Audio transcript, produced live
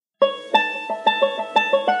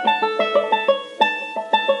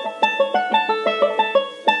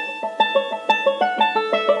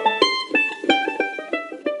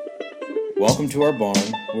to our barn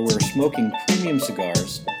where we're smoking premium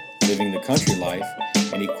cigars, living the country life,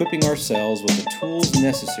 and equipping ourselves with the tools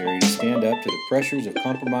necessary to stand up to the pressures of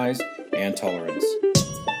compromise and tolerance.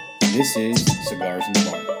 This is Cigars in the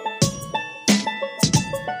Barn.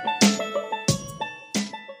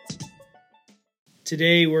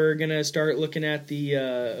 Today we're going to start looking at the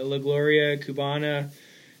La Gloria Cubana.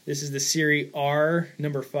 This is the Serie R,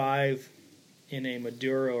 number 5, in a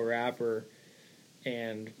Maduro wrapper.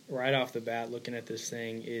 And right off the bat, looking at this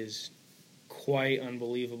thing is quite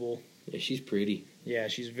unbelievable. Yeah, she's pretty. Yeah,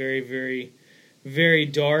 she's very, very, very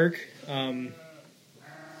dark. Probably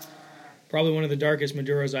one of the darkest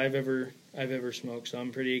Maduros I've ever smoked, so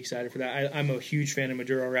I'm pretty excited for that. I'm a huge fan of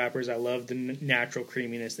Maduro wrappers. I love the natural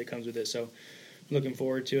creaminess that comes with it, so looking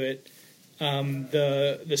forward to it.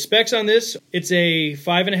 The specs on this, it's a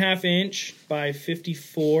 5.5 inch by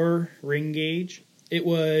 54 ring gauge. It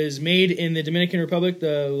was made in the Dominican Republic.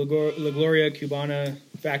 The La Gloria Cubana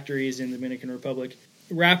factory is in the Dominican Republic.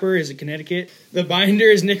 Wrapper is in Connecticut. The binder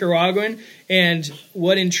is Nicaraguan. And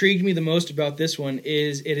what intrigued me the most about this one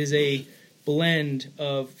is it is a blend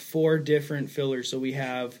of 4 different fillers. So we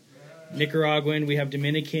have Nicaraguan, we have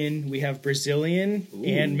Dominican, we have Brazilian,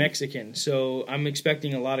 and Mexican. So I'm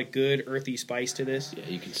expecting a lot of good earthy spice to this. Yeah,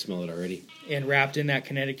 you can smell it already. And wrapped in that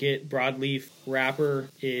Connecticut broadleaf wrapper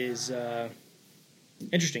is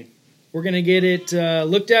interesting. We're going to get it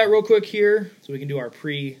looked at real quick here so we can do our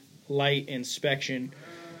pre-light inspection.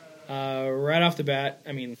 Right off the bat,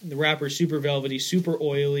 I mean, the wrapper is super velvety, super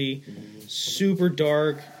oily, super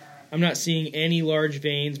dark. I'm not seeing any large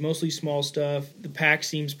veins, mostly small stuff. The pack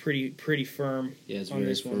seems pretty firm. Yeah, it's on very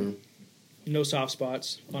this firm. one. No soft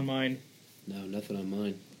spots on mine. No, nothing on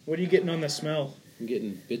mine. What are you getting on the smell? I'm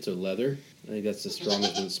getting bits of leather. I think that's the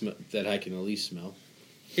strongest that I can at least smell.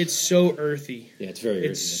 It's so earthy. Yeah, it's very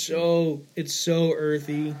earthy. It's so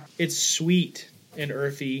earthy. It's sweet and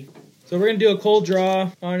earthy. So we're going to do a cold draw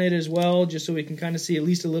on it as well, just so we can kind of see at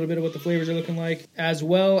least a little bit of what the flavors are looking like, as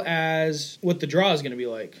well as what the draw is going to be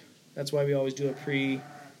like. That's why we always do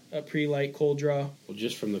a pre-light cold draw. Well,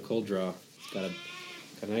 just from the cold draw, it's got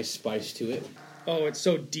a nice spice to it. Oh, it's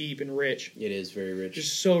so deep and rich. It is very rich.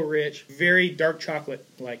 Just so rich. Very dark chocolate,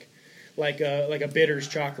 like a bitters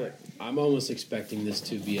chocolate. I'm almost expecting this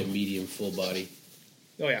to be a medium full body.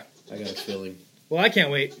 Oh, yeah. I got a feeling. Well, I can't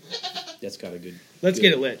wait. That's got a good... Let's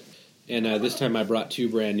get it lit. And this time I brought 2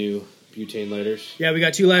 brand new butane lighters. Yeah, we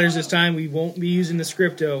got 2 lighters this time. We won't be using the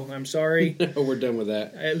Scripto. I'm sorry. We're done with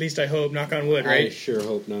that. At least I hope. Knock on wood, right? I sure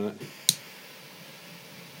hope not.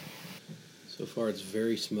 So far it's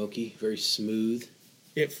very smoky, very smooth.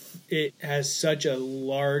 It has such a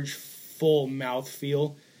large, full mouth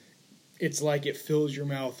feel. It's like it fills your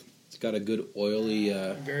mouth. It's got a good oily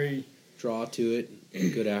very draw to it, a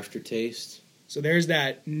good aftertaste. So there's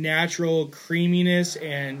that natural creaminess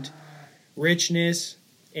and richness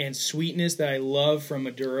and sweetness that I love from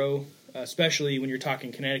Maduro, especially when you're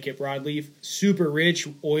talking Connecticut broadleaf. Super rich,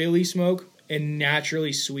 oily smoke and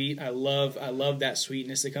naturally sweet. I love that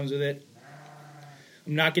sweetness that comes with it.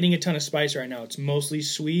 I'm not getting a ton of spice right now. It's mostly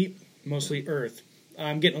sweet, mostly earth.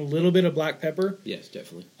 I'm getting a little bit of black pepper. Yes,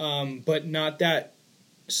 definitely. But not that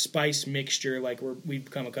spice mixture like we've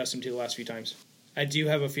become accustomed to the last few times. I do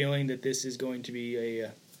have a feeling that this is going to be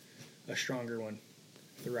a stronger one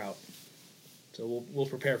throughout. So we'll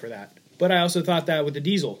prepare for that. But I also thought that with the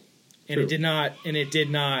diesel, and True. it did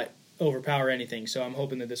not overpower anything. So I'm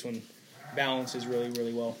hoping that this one balances really,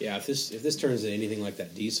 really well. Yeah, if this turns into anything like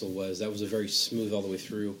that diesel was, that was a very smooth all the way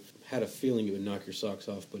through. Had a feeling it would knock your socks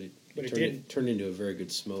off, but it turned into a very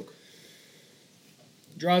good smoke.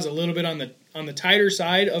 Draws a little bit on the tighter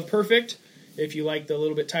side of perfect. If you like the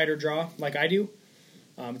little bit tighter draw, like I do,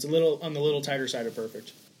 it's a little on the little tighter side of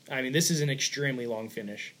perfect. I mean, this is an extremely long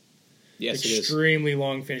finish. Yes, it is. Extremely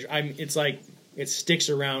long finish. It's like it sticks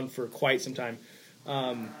around for quite some time.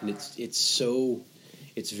 And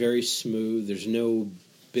it's very smooth. There's no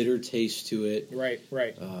bitter taste to it. Right.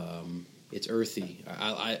 It's earthy.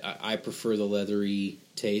 I prefer the leathery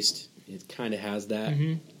taste. It kind of has that.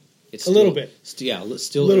 Mm-hmm. It's a little bit.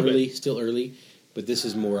 Still early, but this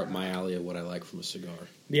is more up my alley of what I like from a cigar.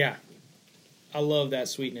 Yeah. I love that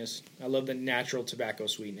sweetness. I love the natural tobacco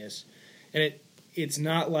sweetness. And it's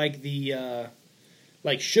not like the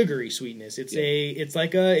like sugary sweetness. It's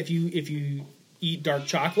like if you eat dark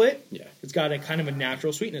chocolate, yeah, it's got a kind of a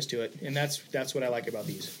natural sweetness to it, and that's what I like about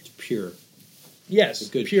these. It's pure. Yes, it's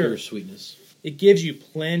a good pure sweetness. It gives you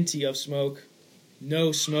plenty of smoke,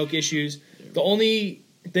 no smoke issues. The only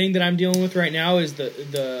thing that I'm dealing with right now is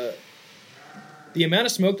the amount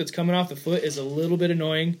of smoke that's coming off the foot is a little bit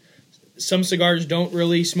annoying. some cigars don't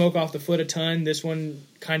really smoke off the foot a ton. This one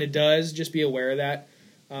kind of does. Just be aware of that.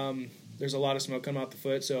 There's a lot of smoke coming off the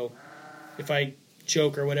foot, so if I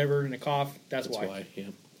choke or whatever in a cough, that's why. That's why, yeah.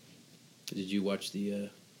 Did you watch the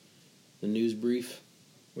news brief?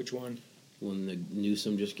 Which one? One that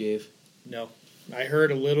Newsom just gave? No. I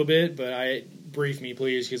heard a little bit, but brief me,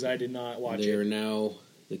 please, because I did not watch it. They are now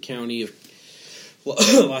the county of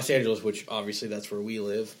Los Angeles, which obviously that's where we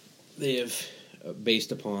live. They have,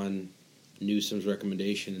 based upon Newsom's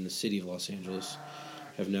recommendation in the city of Los Angeles,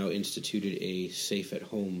 have now instituted a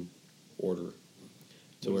safe-at-home order.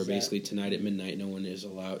 So where basically tonight at midnight, no one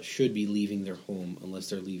should be leaving their home unless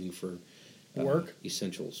they're leaving for work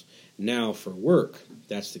essentials. Now for work,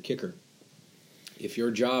 that's the kicker. If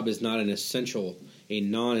your job is not an essential, a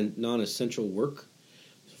non-essential work,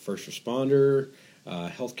 first responder,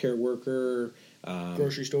 healthcare worker,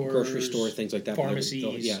 grocery store, things like that,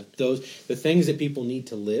 pharmacies, the things that people need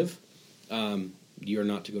to live, you're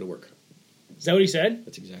not to go to work. Is that what he said?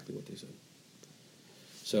 That's exactly what they said.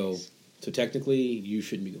 So technically, you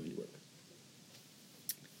shouldn't be going to work.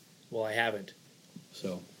 Well, I haven't.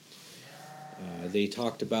 So they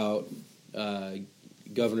talked about,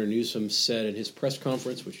 Governor Newsom said in his press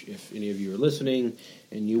conference, which if any of you are listening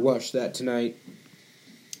and you watched that tonight,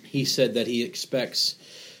 he said that he expects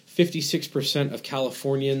 56% of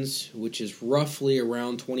Californians, which is roughly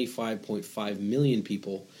around 25.5 million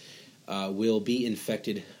people, will be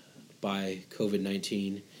infected by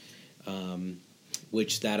COVID-19,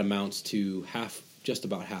 which that amounts to just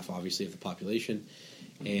about half, obviously, of the population.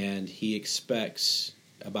 And he expects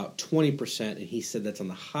about 20%, and he said that's on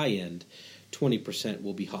the high end, 20%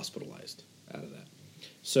 will be hospitalized out of that.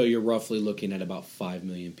 So you're roughly looking at about 5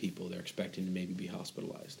 million people they're expecting to maybe be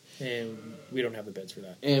hospitalized. And we don't have the beds for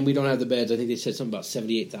that. And we don't have the beds. I think they said something about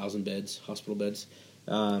 78,000 beds, hospital beds.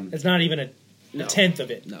 It's not even a tenth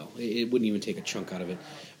of it. No, it wouldn't even take a chunk out of it.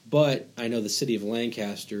 But I know the city of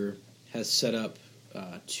Lancaster has set up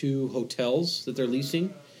 2 hotels that they're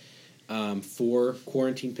leasing for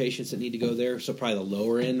quarantine patients that need to go there. So probably the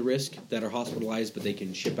lower end risk that are hospitalized, but they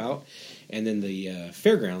can ship out. And then the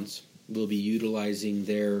fairgrounds will be utilizing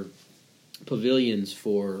their pavilions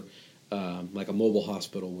for like a mobile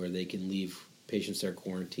hospital where they can leave patients there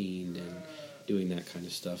quarantined and doing that kind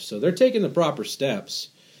of stuff. So they're taking the proper steps.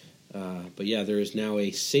 But yeah, there is now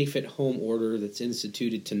a safe-at-home order that's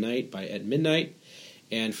instituted tonight at midnight.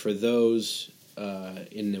 And for those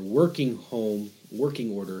in the working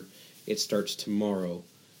order, it starts tomorrow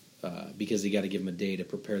because they got to give them a day to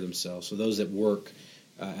prepare themselves. So those that work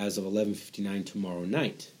as of 11:59 tomorrow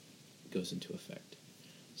night goes into effect.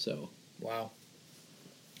 So wow.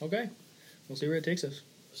 Okay, we'll see where it takes us.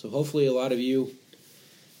 So hopefully a lot of you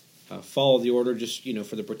follow the order, just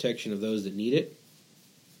for the protection of those that need it,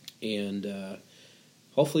 and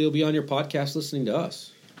hopefully you'll be on your podcast listening to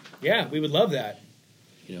us. Yeah, we would love that.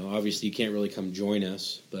 Obviously you can't really come join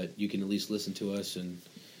us, but you can at least listen to us, and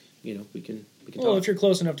we can. Well, talk. if you're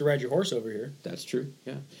close enough to ride your horse over here. That's true.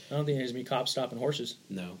 Yeah. I don't think there's gonna be cops stopping horses.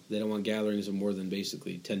 No, they don't want gatherings of more than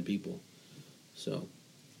basically 10 people. So,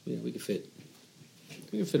 we could fit.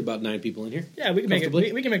 We can fit about 9 people in here. Yeah, we can make it.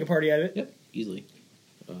 We can make a party out of it. Yep, easily.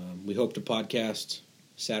 We hope to podcast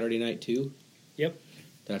Saturday night too. Yep,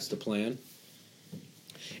 that's the plan.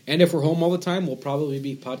 And if we're home all the time, we'll probably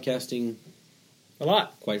be podcasting a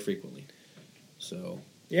lot, quite frequently. So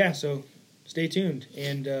yeah, so stay tuned,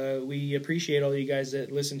 and we appreciate all you guys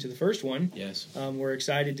that listened to the first one. Yes, we're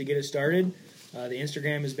excited to get it started. The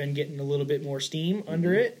Instagram has been getting a little bit more steam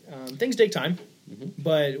under it. Things take time,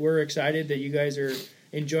 but we're excited that you guys are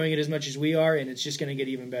enjoying it as much as we are, and it's just going to get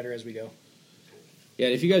even better as we go. Yeah,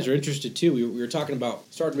 and if you guys are interested too, we were talking about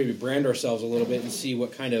starting to maybe brand ourselves a little bit and see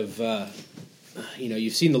what kind of,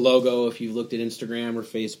 you've seen the logo if you've looked at Instagram or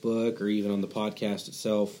Facebook or even on the podcast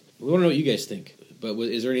itself. We want to know what you guys think. But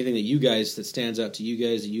is there anything that stands out to you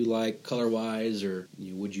guys that you like color-wise, or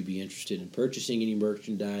would you be interested in purchasing any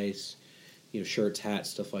merchandise, shirts,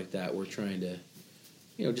 hats, stuff like that? We're trying to,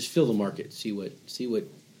 just fill the market, see what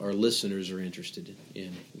our listeners are interested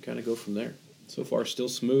in, and kind of go from there. So far, still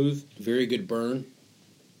smooth, very good burn,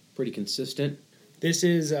 pretty consistent. This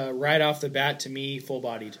is right off the bat to me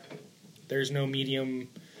full-bodied. There's no medium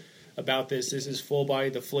about this. This is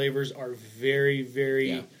full-bodied. The flavors are very,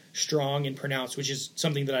 very strong and pronounced, which is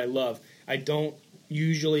something that I love. I don't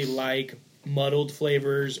usually like muddled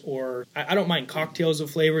flavors, or I don't mind cocktails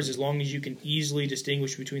of flavors as long as you can easily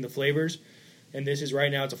distinguish between the flavors. And this is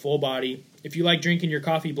right now, it's a full body. If you like drinking your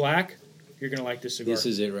coffee black, you're going to like this cigar. This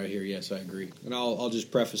is it right here. Yes, I agree. And I'll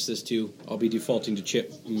just preface this too. I'll be defaulting to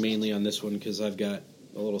Chip mainly on this one because I've got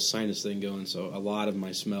a little sinus thing going, so a lot of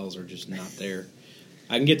my smells are just not there.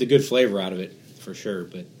 I can get the good flavor out of it for sure,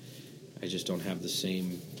 but I just don't have the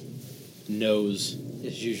same nose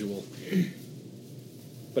as usual.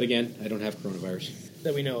 But again, I don't have coronavirus.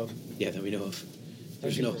 That we know of. Yeah, that we know of.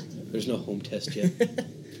 There's no home test yet.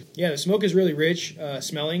 Yeah, the smoke is really rich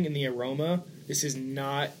smelling in the aroma. This is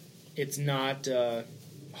not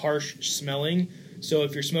harsh smelling. So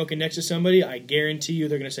if you're smoking next to somebody, I guarantee you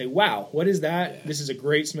they're going to say, wow, what is that? Yeah. This is a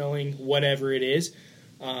great smelling whatever it is.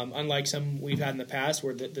 Unlike some we've had in the past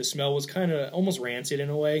where the smell was kind of almost rancid in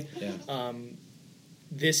a way. Yeah.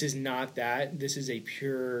 This is not that. This is a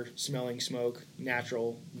pure smelling smoke,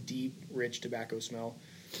 natural, deep, rich tobacco smell.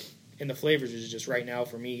 And the flavors is just right now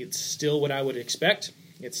for me, it's still what I would expect.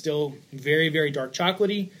 It's still very, very dark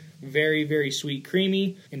chocolatey, very, very sweet,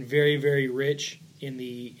 creamy, and very, very rich in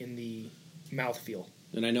the mouthfeel.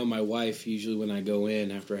 And I know my wife, usually when I go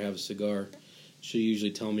in after I have a cigar, she'll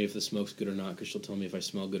usually tell me if the smoke's good or not, because she'll tell me if I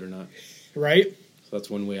smell good or not. Right? So that's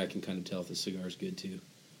one way I can kind of tell if the cigar's good, too.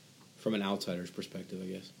 From an outsider's perspective, I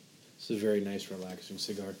guess. It's a very nice, relaxing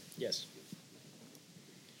cigar. Yes.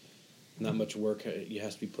 Not much work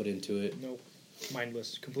has to be put into it. Nope.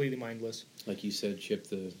 Mindless. Completely mindless. Like you said, Chip,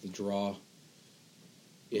 the draw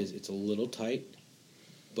it's a little tight,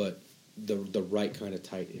 but the right kind of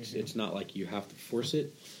tight. It's not like you have to force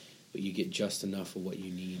it, but you get just enough of what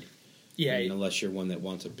you need. Yeah. Unless you're one that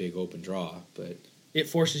wants a big open draw, but it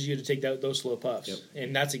forces you to take those slow puffs. Yep.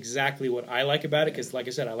 And that's exactly what I like about it, because like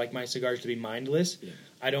I said, I like my cigars to be mindless. Yeah.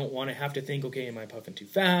 I don't want to have to think, okay, am I puffing too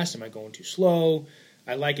fast? Am I going too slow?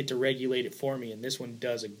 I like it to regulate it for me, and this one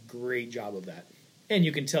does a great job of that. And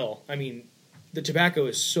you can tell, I mean, the tobacco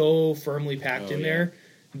is so firmly packed in there.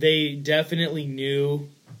 They definitely knew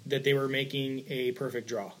that they were making a perfect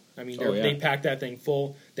draw. I mean, they packed that thing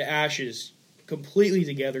full. The ash is completely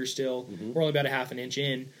together still. Mm-hmm. We're only about a half an inch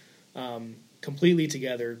in. Completely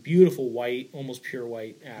together. Beautiful white, almost pure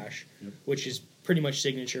white ash, which is pretty much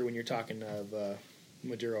signature when you're talking of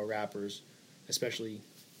Maduro wrappers, especially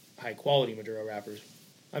high-quality Maduro wrappers.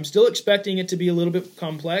 I'm still expecting it to be a little bit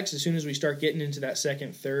complex. As soon as we start getting into that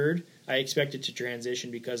second, third, I expect it to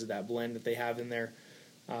transition because of that blend that they have in there.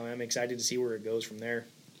 I'm excited to see where it goes from there.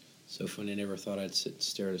 So funny, I never thought I'd sit and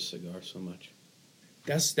stare at a cigar so much.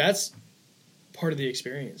 That's part of the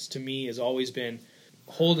experience. To me, has always been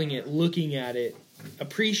holding it, looking at it,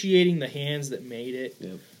 appreciating the hands that made it.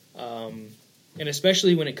 Yep. And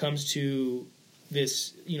especially when it comes to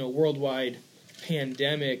this, worldwide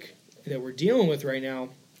pandemic that we're dealing with right now,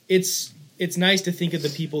 it's nice to think of the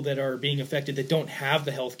people that are being affected that don't have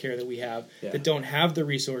the health care that we have, that don't have the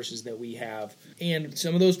resources that we have. And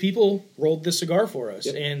some of those people rolled the cigar for us.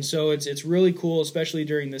 Yep. And so it's really cool, especially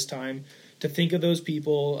during this time, to think of those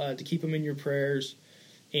people, to keep them in your prayers,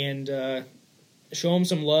 and show them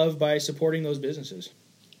some love by supporting those businesses.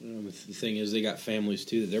 The thing is, they got families,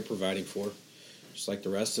 too, that they're providing for. Just like the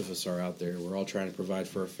rest of us are out there. We're all trying to provide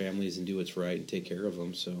for our families and do what's right and take care of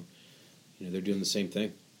them. So, they're doing the same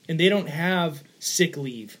thing. And they don't have sick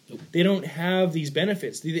leave. Nope. They don't have these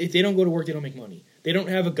benefits. If they don't go to work, they don't make money. They don't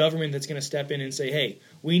have a government that's going to step in and say, hey,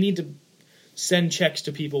 we need to send checks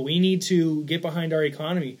to people. We need to get behind our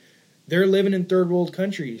economy. They're living in third world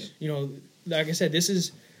countries. Like I said,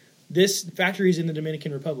 this factory is in the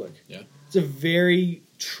Dominican Republic. Yeah. It's a very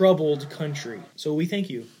troubled country. So we thank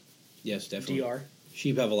you. Yes, definitely. DR.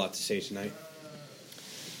 Sheep have a lot to say tonight.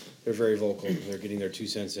 They're very vocal. They're getting their 2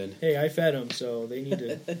 cents in. Hey, I fed them, so they need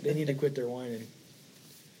to quit their whining.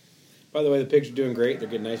 By the way, the pigs are doing great. They're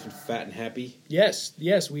getting nice and fat and happy. Yes.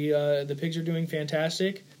 We the pigs are doing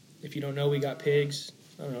fantastic. If you don't know, we got pigs,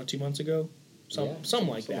 2 months ago. Something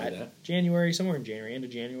like that. January, somewhere in January, end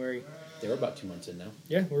of January. They were about 2 months in now.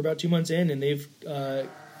 Yeah, we're about 2 months in, and they've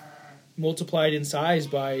multiplied in size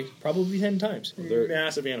by probably 10 times. Well, they're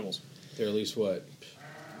massive animals. They're at least what?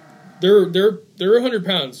 They're 100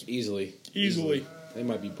 pounds. Easily. They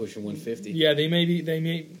might be pushing 150. Yeah, they may be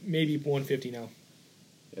 150 now.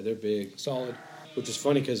 Yeah, they're big. Solid. Which is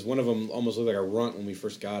funny because one of them almost looked like a runt when we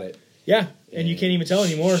first got it. Yeah, and you can't even tell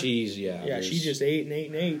anymore. She just ate and ate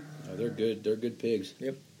and ate. Oh, they're good. They're good pigs.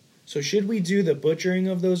 Yep. So should we do the butchering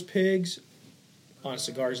of those pigs on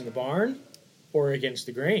Cigars in the Barn or against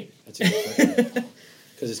the grain? That's a good question.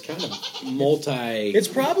 Because it's kind of multi... It's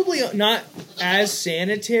probably not as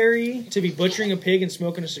sanitary to be butchering a pig and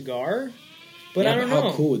smoking a cigar, but I don't know.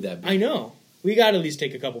 How cool would that be? I know. We got to at least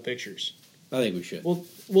take a couple pictures. I think we should. We'll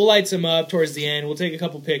light some up towards the end. We'll take a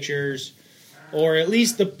couple pictures, or at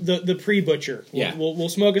least the pre-butcher. We'll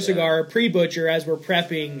smoke a cigar pre-butcher as we're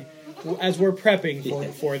prepping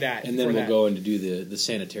for that. And then we'll go in to do the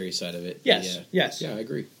sanitary side of it. Yes. Yeah, I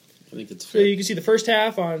agree. I think that's So fair. you can see the first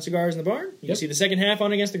half on Cigars in the Barn. You can Yep. see the second half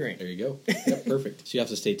on Against the Grain. There you go. Yep, perfect. So you have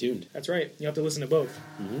to stay tuned. That's right. You have to listen to both.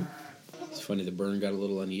 It's funny, the burn got a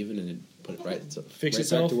little uneven and it put it right Fix right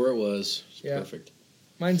itself? back to where it was. It's Yeah. perfect.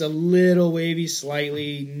 Mine's a little wavy,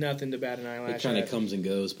 slightly, nothing to bat an eyelash It kind of at. comes and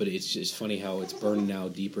goes, but it's just funny how it's burning now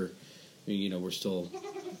deeper. I mean, you know,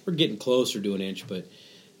 we're getting closer to an inch, but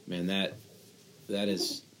man, that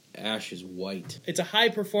is ash is white. It's a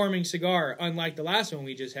high-performing cigar, unlike the last one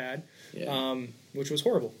we just had, Yeah. which was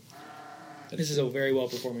horrible. This is a very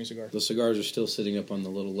well-performing cigar. The cigars are still sitting up on the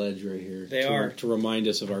little ledge right here. They are. To remind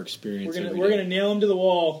us of our experience. We're every gonna day. nail them to the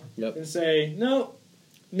wall Yep. and say no.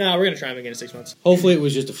 We're gonna try them again in 6 months. Hopefully, it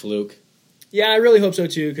was just a fluke. Yeah, I really hope so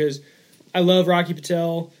too, because I love Rocky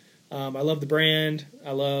Patel. I love the brand.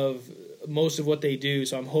 I love most of what they do,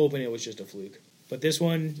 so I'm hoping it was just a fluke. But this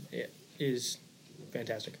one is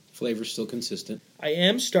fantastic. Flavor's still consistent. I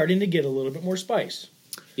am starting to get a little bit more spice.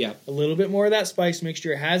 Yeah. A little bit more of that spice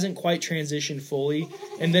mixture. It hasn't quite transitioned fully.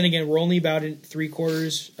 And then again, we're only about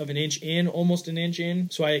 3/4 of an inch in, almost an inch in.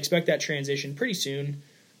 So I expect that transition pretty soon.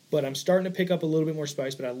 But I'm starting to pick up a little bit more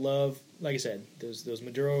spice. But I love, like I said, those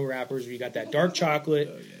Maduro wrappers where you got that dark chocolate.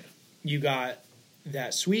 Oh, yeah. You got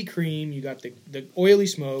that sweet cream. You got the oily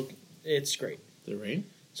smoke. It's great. The rain?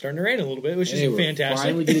 Starting to rain a little bit, which Hey, is we're fantastic.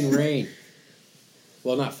 finally getting rain.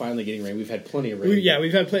 Well, not finally getting rain. We've had plenty of rain.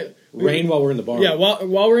 We've had Rain while we're in the barn. Yeah,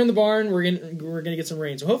 while we're in the barn, we're gonna get some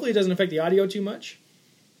rain. So hopefully it doesn't affect the audio too much.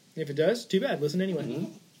 If it does, too bad. Listen anyway. Mm-hmm.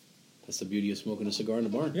 That's the beauty of smoking a cigar in the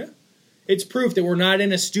barn. Yeah, it's proof that we're not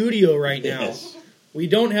in a studio right now. Yes. We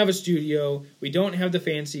don't have a studio. We don't have the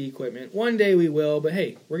fancy equipment. One day we will, but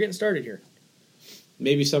hey, we're getting started here.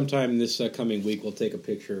 Maybe sometime this coming week we'll take a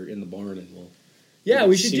picture in the barn and we'll Yeah,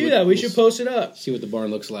 we should see do what- that. We we'll should post it up. see what the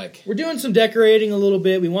barn looks like. We're doing some decorating a little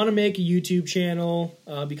bit. We want to make a YouTube channel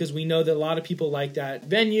because we know that a lot of people like that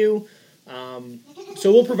venue.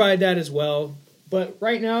 So we'll provide that as well. But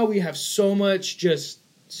right now we have so much just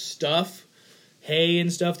stuff, hay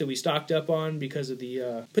and stuff that we stocked up on because of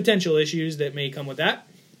the potential issues that may come with that.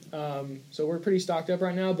 So we're pretty stocked up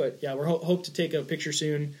right now. But yeah, we hope to take a picture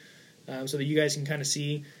soon so that you guys can kind of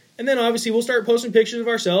see. And then obviously we'll start posting pictures of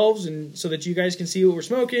ourselves and so that you guys can see what we're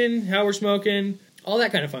smoking, how we're smoking, all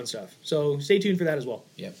that kind of fun stuff. So stay tuned for that as well.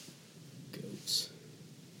 Yep. Goats.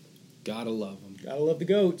 Gotta love them. Gotta love the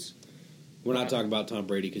goats. We're not talking about Tom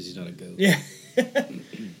Brady because he's not a goat. Yeah.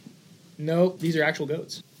 No, these are actual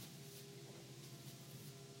goats.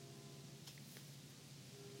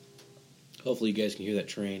 Hopefully you guys can hear that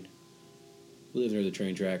train. We live near the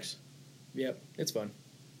train tracks. Yep, it's fun.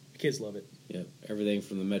 The kids love it. Yep. Everything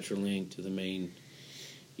from the Metrolink to the main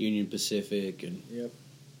Union Pacific and Yep.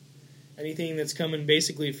 Anything that's coming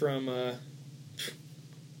basically from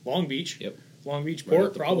Long Beach. Yep. Long Beach right Port,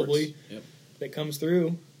 out the probably, ports. Yep. that comes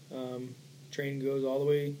through. Train goes all the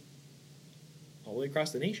way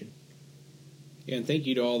across the nation. Yeah, and thank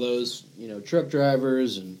you to all those, truck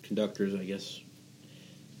drivers and conductors, I guess.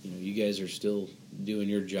 You guys are still doing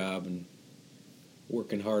your job and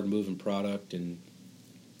working hard, moving product and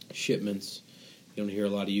shipments. You don't hear a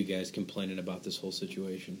lot of you guys complaining about this whole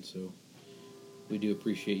situation, so we do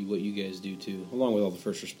appreciate what you guys do too, along with all the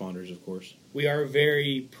first responders, of course. We are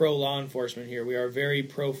very pro law enforcement here. We are very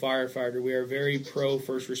pro firefighter. We are very pro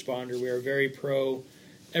first responder. We are very pro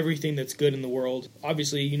everything that's good in the world.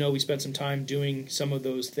 Obviously, we spent some time doing some of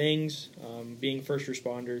those things, being first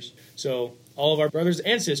responders. So all of our brothers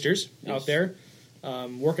and sisters out there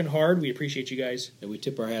working hard. We appreciate you guys. And we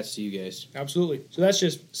tip our hats to you guys. Absolutely. So that's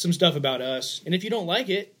just some stuff about us. And if you don't like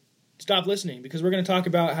it, stop listening because we're going to talk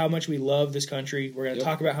about how much we love this country. We're going to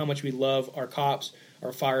talk about how much we love our cops,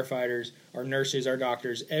 our firefighters, our nurses, our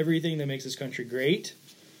doctors, everything that makes this country great,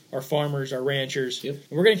 our farmers, our ranchers. Yep.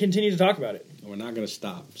 And we're going to continue to talk about it. And we're not going to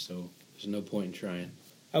stop, so there's no point in trying.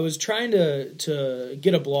 I was trying to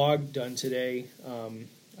get a blog done today.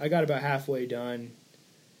 I got about halfway done,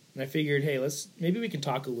 and I figured, hey, maybe we can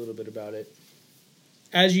talk a little bit about it.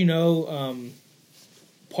 As you know,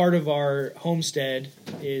 part of our homestead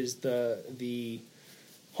is the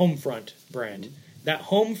Homefront brand. That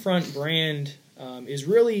Homefront brand is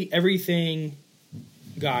really everything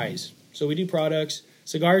guys. So we do products.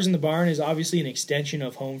 Cigars in the Barn is obviously an extension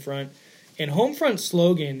of Homefront. And Homefront's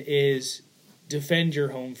slogan is defend your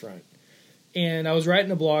Homefront. And I was writing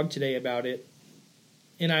a blog today about it.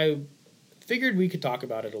 And I figured we could talk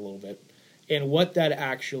about it a little bit. And what that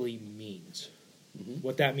actually means. Mm-hmm.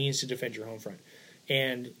 What that means to defend your Homefront.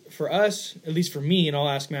 And for us, at least for me, and I'll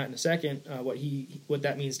ask Matt in a second what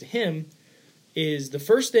that means to him, is the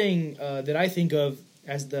first thing that I think of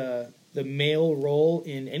as the male role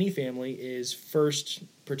in any family is first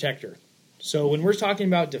protector. So when we're talking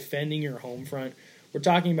about defending your home front, we're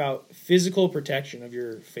talking about physical protection of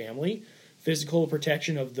your family, physical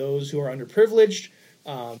protection of those who are underprivileged.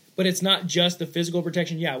 But it's not just the physical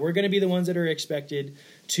protection. Yeah, we're going to be the ones that are expected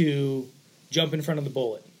to jump in front of the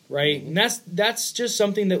bullet, right? And that's just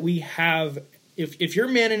something that we have. If you're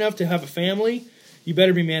man enough to have a family, you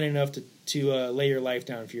better be man enough to lay your life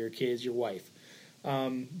down for your kids, your wife.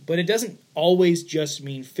 But it doesn't always just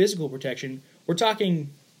mean physical protection. We're talking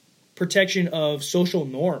protection of social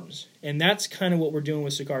norms. And that's kind of what we're doing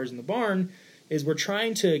with Cigars in the Barn, is we're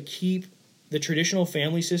trying to keep the traditional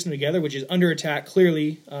family system together, which is under attack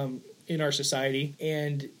clearly in our society.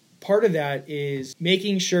 And part of that is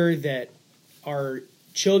making sure that our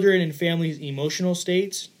children and families' emotional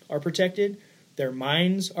states are protected, their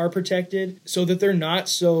minds are protected, so that they're not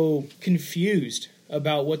so confused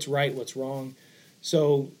about what's right, what's wrong.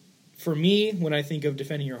 So for me, when I think of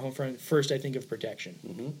defending your home front, first I think of protection.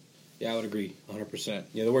 Mm-hmm. Yeah, I would agree 100%.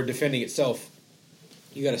 Yeah, the word defending itself,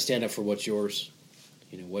 you got to stand up for what's yours.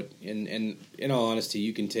 You know what? And in all honesty,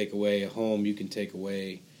 you can take away a home, you can take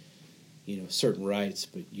away, certain rights,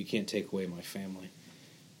 but you can't take away my family.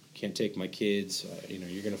 You can't take my kids.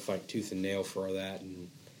 You're going to fight tooth and nail for all that, and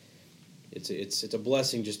it's a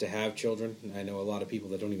blessing just to have children. I know a lot of people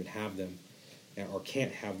that don't even have them, or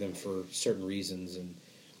can't have them for certain reasons. And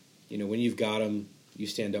when you've got them, you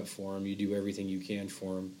stand up for them. You do everything you can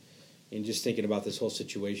for them. And just thinking about this whole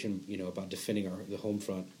situation, about defending the home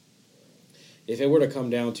front. If it were to come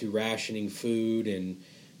down to rationing food and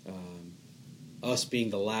us being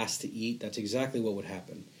the last to eat, that's exactly what would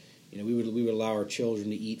happen. We would allow our children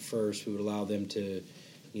to eat first. We would allow them to,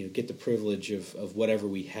 get the privilege of whatever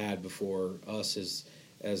we had before us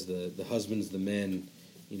as the husbands, the men,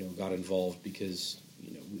 got involved, because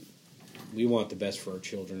we want the best for our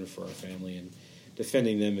children and for our family, and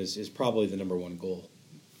defending them is probably the number one goal.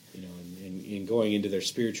 And going into their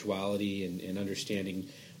spirituality and understanding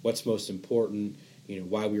what's most important,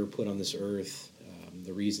 why we were put on this earth,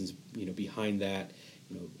 the reasons, behind that,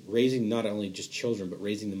 raising not only just children, but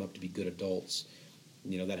raising them up to be good adults,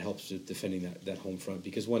 that helps with defending that home front,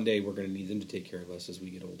 because one day we're going to need them to take care of us as we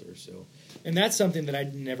get older. So, and that's something that I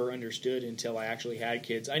never understood until I actually had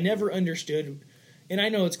kids. I never understood, and I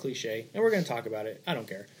know it's cliche, and we're going to talk about it. I don't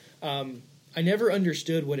care. I never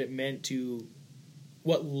understood what it meant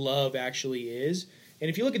what love actually is. And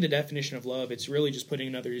if you look at the definition of love, it's really just putting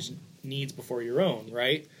another's needs before your own,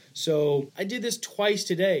 right? So I did this twice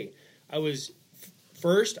today.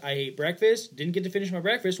 First, I ate breakfast, didn't get to finish my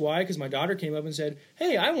breakfast. Why? Because my daughter came up and said,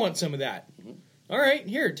 "Hey, I want some of that." Mm-hmm. All right,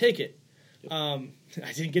 here, take it. Yep.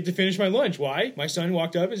 I didn't get to finish my lunch. Why? My son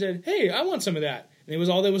walked up and said, "Hey, I want some of that." And it was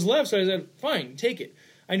all that was left, so I said, "Fine, take it."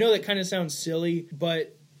 I know that kind of sounds silly,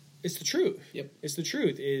 but it's the truth. Yep. It's the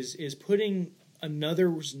truth, is putting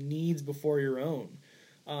another's needs before your own.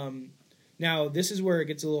 Now, this is where it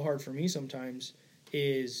gets a little hard for me sometimes,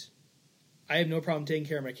 is I have no problem taking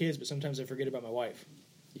care of my kids, but sometimes I forget about my wife.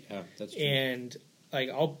 Yeah, that's true. And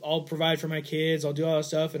I'll provide for my kids, I'll do all that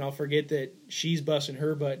stuff, and I'll forget that she's busting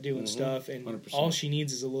her butt doing stuff, and 100%. All she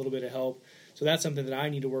needs is a little bit of help. So that's something that I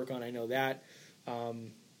need to work on. I know that.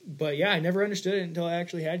 But yeah, I never understood it until I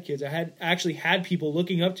actually had kids. I actually had people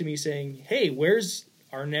looking up to me saying, "Hey, where's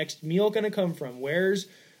our next meal going to come from?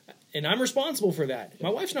 And I'm responsible for that. Yep. My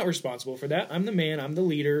wife's not responsible for that. I'm the man. I'm the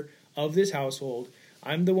leader of this household.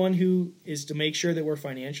 I'm the one who is to make sure that we're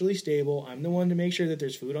financially stable. I'm the one to make sure that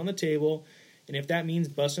there's food on the table. And if that means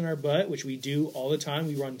busting our butt, which we do all the time,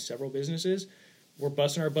 we run several businesses, we're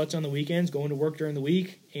busting our butts on the weekends, going to work during the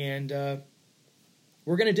week, and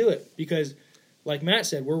we're going to do it. Because, like Matt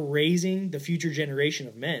said, we're raising the future generation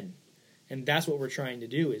of men. And that's what we're trying to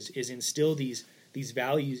do, is instill these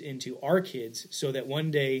values into our kids, so that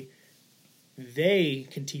one day they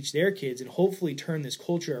can teach their kids and hopefully turn this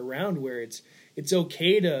culture around where it's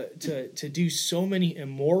okay to do so many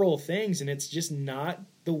immoral things, and it's just not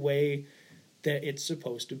the way that it's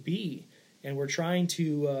supposed to be. And we're trying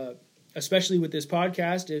to, especially with this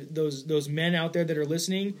podcast, those men out there that are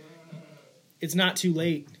listening, it's not too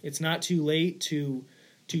late. It's not too late to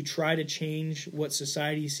try to change what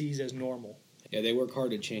society sees as normal. Yeah, they work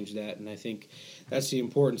hard to change that, and I think that's the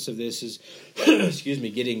importance of this is, excuse me,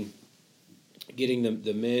 getting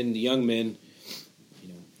the men, the young men,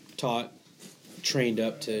 taught, trained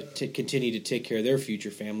up to continue to take care of their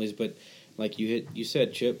future families. But like you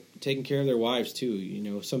said, Chip, taking care of their wives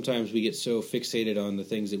too. Sometimes we get so fixated on the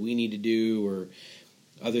things that we need to do or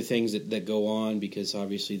other things that go on, because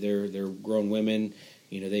obviously they're grown women.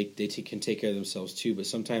 They can take care of themselves too, but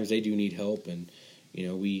sometimes they do need help, and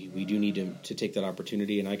we do need to take that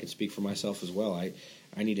opportunity. And I can speak for myself as well.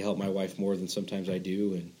 I need to help my wife more than sometimes I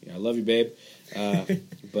do, and I love you, babe.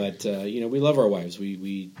 But we love our wives.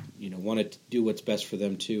 We want to do what's best for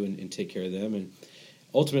them too, and take care of them. And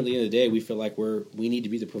ultimately, at the end of the day, we feel like we need to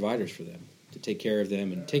be the providers for them, to take care of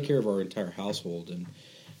them and take care of our entire household. And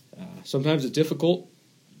sometimes it's difficult.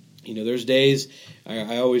 There's days.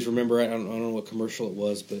 I always remember. I don't know what commercial it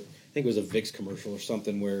was, but I think it was a Vicks commercial or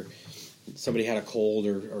something where somebody had a cold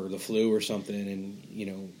or the flu or something,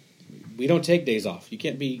 and we don't take days off. You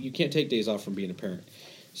can't take days off from being a parent.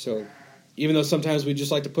 So even though sometimes we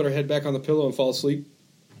just like to put our head back on the pillow and fall asleep,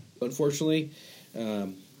 unfortunately,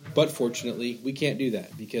 but fortunately, we can't do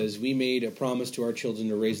that because we made a promise to our children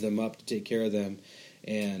to raise them up, to take care of them,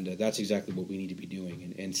 and that's exactly what we need to be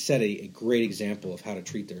doing, and set a great example of how to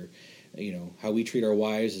treat their, how we treat our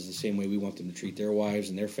wives is the same way we want them to treat their wives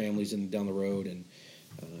and their families down the road, and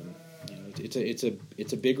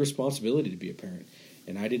it's a big responsibility to be a parent.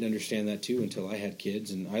 And I didn't understand that, too, until I had kids.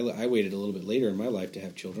 And I waited a little bit later in my life to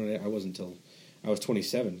have children. I wasn't until I was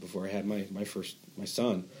 27 before I had my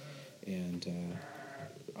son. And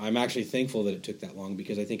I'm actually thankful that it took that long,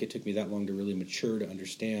 because I think it took me that long to really mature, to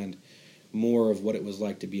understand more of what it was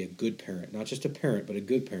like to be a good parent. Not just a parent, but a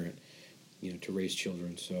good parent, to raise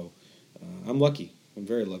children. So I'm lucky. I'm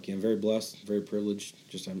very lucky. I'm very blessed, very privileged.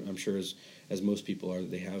 Just I'm sure as most people are, that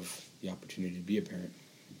they have the opportunity to be a parent.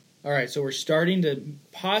 All right, so we're starting to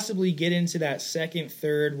possibly get into that second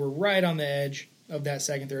third. We're right on the edge of that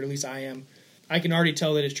second third, at least I am. I can already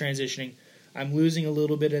tell that it's transitioning. I'm losing a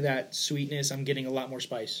little bit of that sweetness. I'm getting a lot more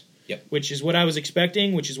spice. Yep. Which is what I was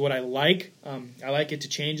expecting, which is what I like. I like it to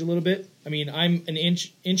change a little bit. I mean, I'm an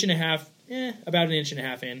inch and a half, about an inch and a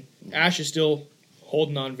half in. Ash is still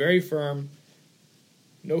holding on very firm.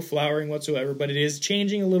 No flowering whatsoever, but it is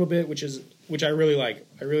changing a little bit, which I really like.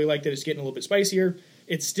 I really like that it's getting a little bit spicier.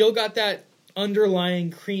 It's still got that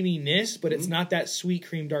underlying creaminess, but it's not that sweet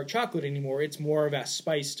cream dark chocolate anymore. It's more of a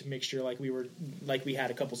spiced mixture like we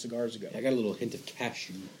had a couple cigars ago. I got a little hint of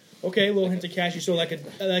cashew. Okay, a little hint of cashew, so like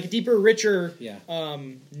a deeper, richer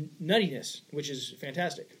nuttiness, which is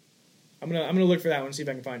fantastic. I'm gonna look for that one and see if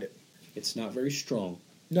I can find it. It's not very strong.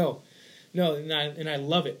 No, and I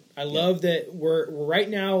love it. I love that we're right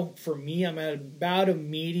now. For me, I'm at about a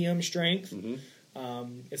medium strength.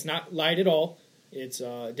 Mm-hmm. It's not light at all. It's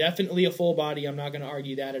definitely a full body. I'm not going to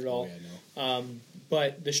argue that at all. Oh, yeah, no.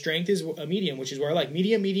 But the strength is a medium, which is where I like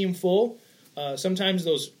medium, full. Sometimes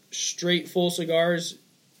those straight full cigars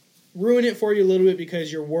ruin it for you a little bit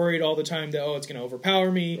because you're worried all the time that it's going to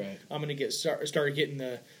overpower me. Right. I'm going to start getting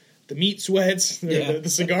the meat sweats, the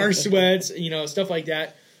cigar sweats, stuff like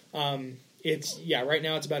that. Right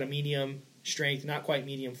now it's about a medium strength, not quite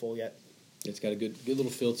medium full yet. It's got a good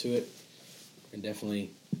little feel to it, and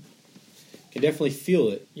can definitely feel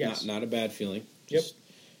it. Yes. Not a bad feeling. Just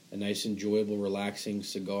a nice, enjoyable, relaxing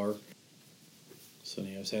cigar. So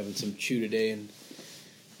I was having some chew today and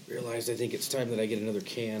realized I think it's time that I get another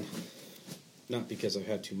can. Not because I've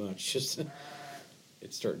had too much, just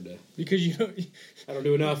it's starting to... Because I don't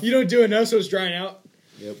do enough. You don't do enough, so it's drying out?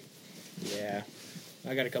 Yep. Yeah.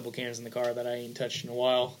 I got a couple cans in the car that I ain't touched in a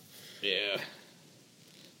while. Yeah.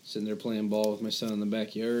 Sitting there playing ball with my son in the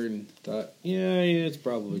backyard and thought, it's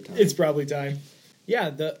probably time. It's probably time. Yeah,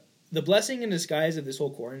 the blessing in disguise of this whole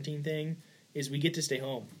quarantine thing is we get to stay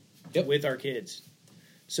home with our kids.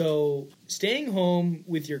 So staying home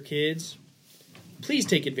with your kids, please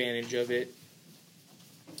take advantage of it.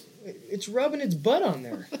 It's rubbing its butt on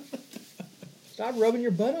there. Stop rubbing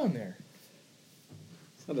your butt on there.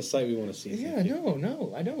 It's not a sight we want to see. Yeah,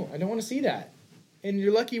 no, I don't. I don't want to see that. And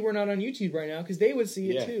you're lucky we're not on YouTube right now because they would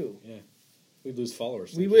see it too. Yeah, we'd lose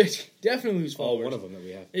followers. We would definitely lose followers. One of them that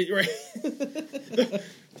we have. Right.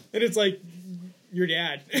 And it's like your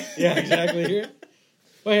dad. Yeah, exactly.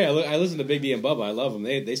 Well, yeah, I listen to Big D and Bubba. I love them.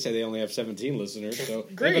 They say they only have 17 listeners, so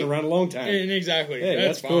Great. they've been around a long time. And exactly. Hey,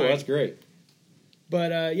 that's cool. That's great.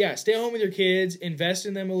 But stay home with your kids. Invest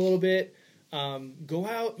in them a little bit. Go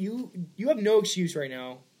out. You have no excuse right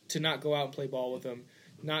now to not go out and play ball with them.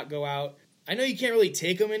 Not go out. I know you can't really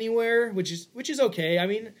take them anywhere, which is okay. I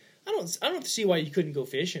mean, I don't see why you couldn't go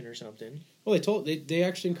fishing or something. Well, they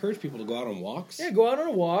actually encourage people to go out on walks. Yeah, go out on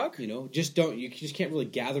a walk. You just can't really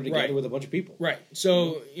gather together with a bunch of people. Right.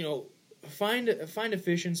 So find a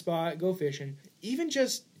fishing spot, go fishing. Even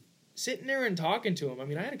just sitting there and talking to him. I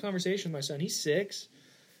mean, I had a conversation with my son. He's 6,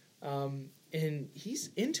 and he's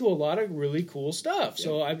into a lot of really cool stuff. Yeah.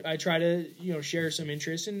 So I try to share some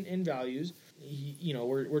interests and values.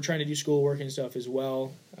 We're trying to do schoolwork and stuff as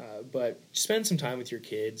well, but spend some time with your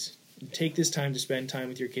kids. Take this time to spend time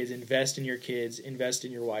with your kids. Invest in your kids. Invest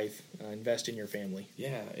in your wife. Invest in your family.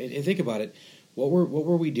 Yeah, and think about it. What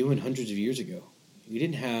were we doing hundreds of years ago?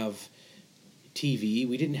 TV,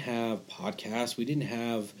 we didn't have podcasts, we didn't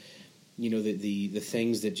have the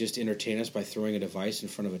things that just entertain us by throwing a device in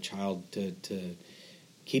front of a child to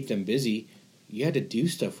keep them busy. You had to do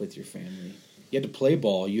stuff with your family. You had to play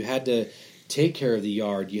ball. You had to take care of the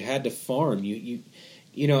yard. You had to farm.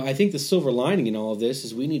 I think the silver lining in all of this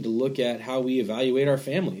is we need to look at how we evaluate our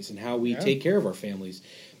families and how we take care of our families.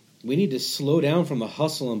 We need to slow down from the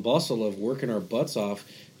hustle and bustle of working our butts off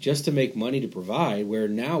just to make money to provide, where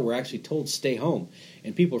now we're actually told stay home.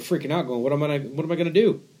 And people are freaking out going, what am I going to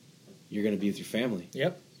do? You're going to be with your family.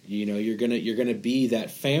 Yep. You're going to be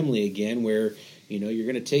that family again where you're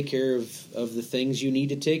going to take care of the things you need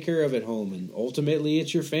to take care of at home, and ultimately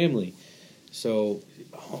it's your family. So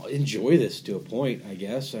enjoy this to a point, I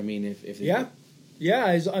guess. I mean, if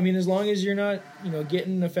as long as you're not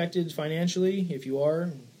getting affected financially. If you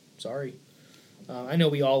are, sorry. I know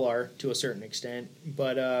we all are to a certain extent,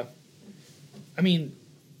 but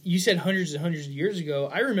you said hundreds and hundreds of years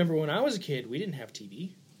ago. I remember when I was a kid, we didn't have TV.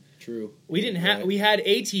 True. We didn't have. We had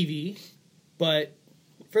a TV, but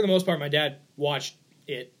for the most part, my dad watched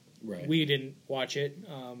it. Right. We didn't watch it.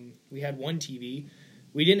 We had one TV.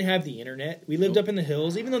 We didn't have the internet. We lived up in the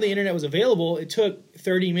hills. Even though the internet was available, it took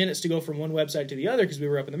 30 minutes to go from one website to the other because we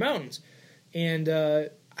were up in the mountains. And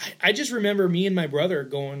I just remember me and my brother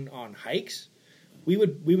going on hikes. We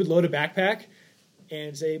would load a backpack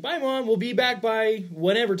and say, "Bye, Mom. We'll be back by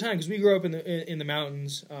whatever time," because we grew up in the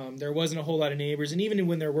mountains. There wasn't a whole lot of neighbors, and even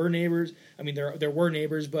when there were neighbors, there were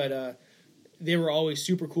neighbors, but they were always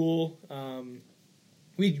super cool.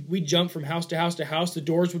 We'd jump from house to house to house. The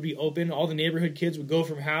doors would be open. All the neighborhood kids would go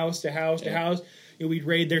from house to house to house. We'd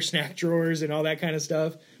raid their snack drawers and all that kind of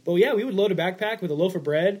stuff. But yeah, we would load a backpack with a loaf of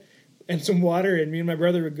bread and some water, and me and my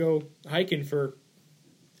brother would go hiking for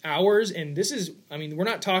hours. And this is, we're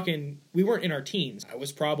not talking, we weren't in our teens. I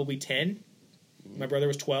was probably 10. My brother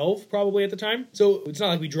was 12 probably at the time. So it's not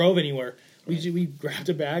like we drove anywhere. We grabbed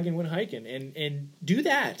a bag and went hiking, and do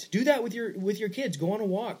that. Do that with your kids. Go on a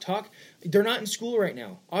walk. Talk. They're not in school right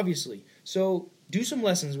now, obviously. So do some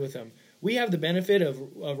lessons with them. We have the benefit of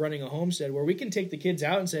running a homestead where we can take the kids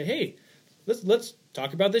out and say, "Hey, let's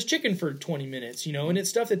talk about this chicken for 20 minutes," and it's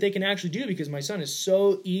stuff that they can actually do because my son is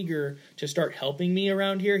so eager to start helping me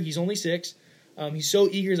around here. He's only 6. He's so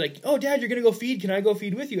eager. He's like, "Oh, Dad, you're going to go feed. Can I go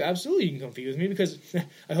feed with you?" Absolutely, you can come feed with me because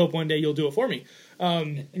I hope one day you'll do it for me.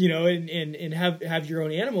 And have your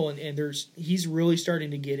own animal. And he's really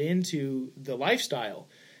starting to get into the lifestyle.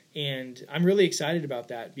 And I'm really excited about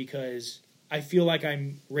that because I feel like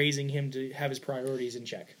I'm raising him to have his priorities in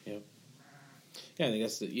check. Yeah. Yeah, I think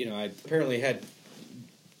that's I apparently had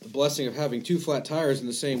the blessing of having 2 flat tires in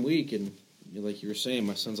the same week. And like you were saying,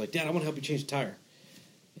 my son's like, "Dad, I want to help you change the tire."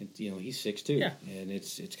 And, he's 6 too. Yeah. And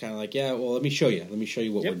it's kind of like, yeah, well, let me show you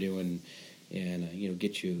what we're doing and,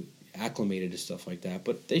 get you acclimated to stuff like that.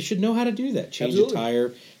 But they should know how to do that. Change the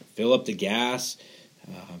tire, fill up the gas,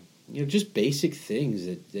 just basic things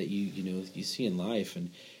that you see in life. And,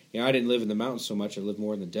 I didn't live in the mountains so much. I lived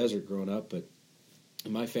more in the desert growing up, but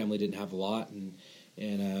my family didn't have a lot.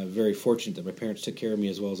 And very fortunate that my parents took care of me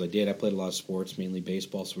as well as I did. I played a lot of sports, mainly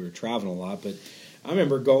baseball, so we were traveling a lot. But I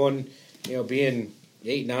remember going, being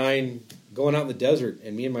 8, 9, going out in the desert,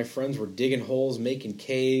 and me and my friends were digging holes, making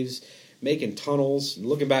caves, making tunnels. And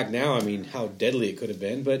looking back now, how deadly it could have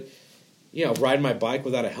been. But, riding my bike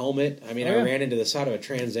without a helmet. I ran into the side of a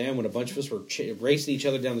Trans Am when a bunch of us were racing each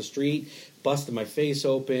other down the street, busted my face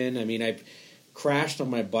open. I crashed on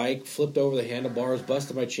my bike, flipped over the handlebars,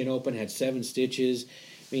 busted my chin open, had 7 stitches.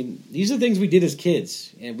 These are things we did as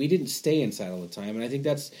kids, and we didn't stay inside all the time. And I think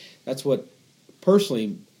that's what,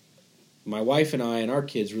 personally, my wife and I and our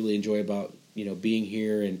kids really enjoy about being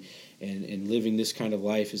here and living this kind of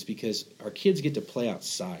life is because our kids get to play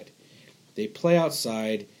outside. They play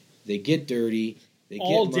outside. They get dirty. They get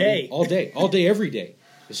all day, every day.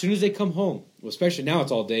 As soon as they come home, well, especially now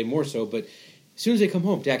it's all day more so. But as soon as they come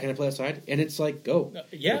home, "Dad, can I play outside?" And it's like, go.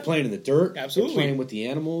 Yeah, they're playing in the dirt. Absolutely, they're playing with the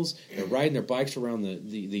animals. They're riding their bikes around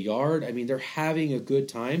the yard. They're having a good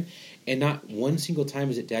time. And not one single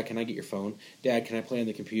time is it, "Dad, can I get your phone? Dad, can I play on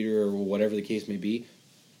the computer?" or whatever the case may be.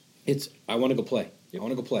 It's, "I want to go play. Yep. I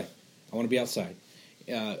want to go play. I want to be outside."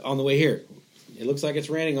 On the way here, it looks like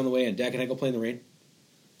it's raining on the way in. "Dad, can I go play in the rain?"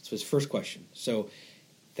 That's his first question. So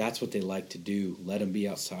that's what they like to do. Let them be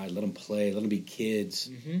outside. Let them play. Let them be kids.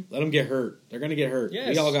 Mm-hmm. Let them get hurt. They're going to get hurt. Yes.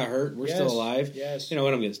 We all got hurt. We're still alive. Yes. We don't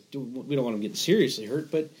want them getting seriously hurt,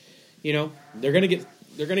 but they're going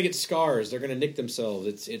to get scars. They're going to nick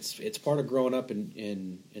themselves. It's part of growing up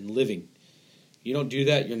and living. You don't do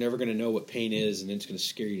that, you're never going to know what pain is, and it's going to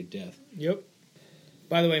scare you to death. Yep.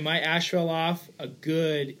 By the way, my ash fell off a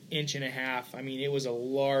good 1.5 inches. I mean, it was a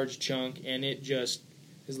large chunk, and it just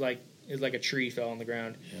is like a tree fell on the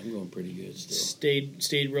ground. Yeah, I'm going pretty good still.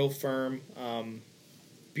 Stayed real firm.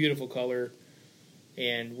 Beautiful color,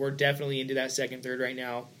 and we're definitely into that second third right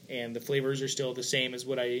now. And the flavors are still the same as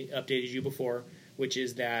what I updated you before, which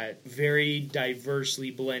is that very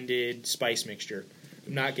diversely blended spice mixture.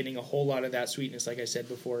 I'm not getting a whole lot of that sweetness, like I said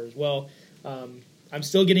before as well. I'm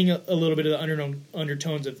still getting a little bit of the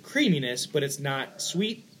undertones of creaminess, but it's not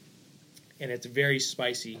sweet, and it's very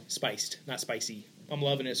spiced, not spicy. I'm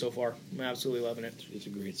loving it so far. I'm absolutely loving it. It's a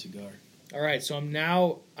great cigar. All right, so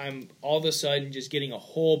I'm all of a sudden just getting a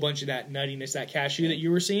whole bunch of that nuttiness, that cashew that you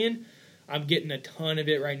were seeing. I'm getting a ton of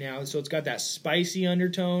it right now. So it's got that spicy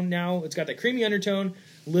undertone now. It's got that creamy undertone,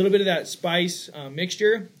 a little bit of that spice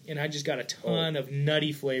mixture, and I just got a ton of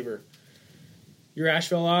nutty flavor. Your ash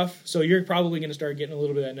fell off, so you're probably going to start getting a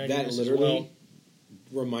little bit of that nuttiness That literally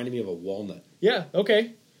as well. reminded me of a walnut. Yeah,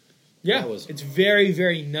 okay. Yeah, it's very,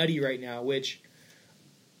 very nutty right now, which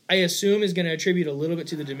I assume is going to attribute a little bit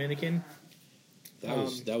to the Dominican. That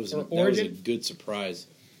was a good surprise.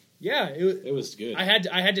 Yeah, it was good. I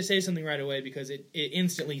had to say something right away because it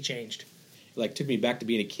instantly changed. Like took me back to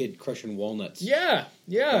being a kid crushing walnuts. Yeah.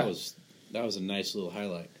 That was a nice little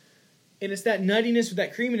highlight. And it's that nuttiness with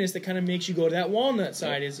that creaminess that kind of makes you go to that walnut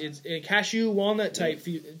side. It's cashew walnut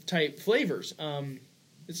type flavors.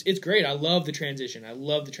 It's great. I love the transition.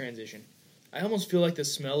 I almost feel like the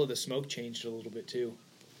smell of the smoke changed a little bit too.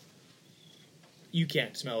 You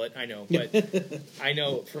can't smell it, I know, but I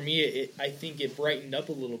know for me, I think it brightened up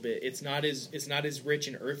a little bit. It's not as rich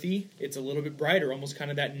and earthy. It's a little bit brighter, almost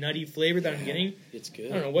kind of that nutty flavor that I'm getting. It's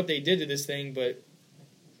good. I don't know what they did to this thing, but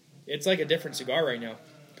it's like a different cigar right now.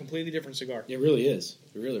 Completely different cigar. It really is.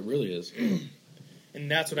 It really is. And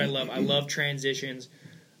that's what I love. I love transitions.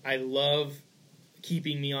 I love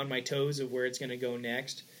keeping me on my toes of where it's going to go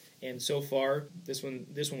next. And so far, this one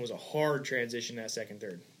was a hard transition, that second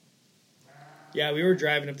third. Yeah, we were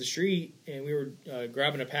driving up the street, and we were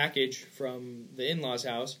grabbing a package from the in-laws'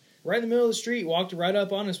 house. Right in the middle of the street, walked right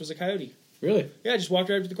up on us was a coyote. Really? Yeah, just walked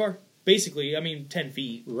right up to the car. Basically, 10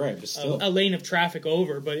 feet. Right, but still. A lane of traffic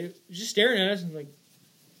over, but it was just staring at us and like,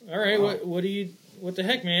 all right, wow. What the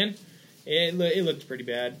heck, man? It looked pretty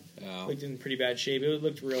bad. Oh. Looked in pretty bad shape. It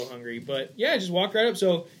looked real hungry. But yeah, just walked right up.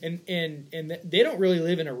 So and they don't really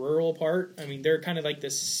live in a rural part. I mean, they're kind of like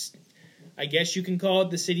this, I guess you can call it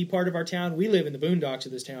the city part of our town. We live in the boondocks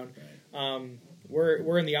of this town. Right.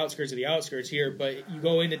 We're in the outskirts of the outskirts here, but you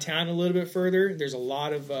go into town a little bit further, there's a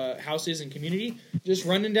lot of houses and community just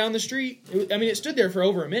running down the street. It stood there for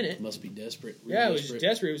over a minute. It must be desperate. Really yeah, it was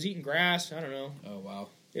desperate. It was eating grass. I don't know. Oh, wow.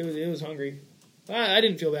 It was hungry. I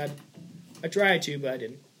didn't feel bad. I tried to, but I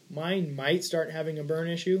didn't. Mine might start having a burn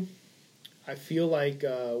issue. I feel like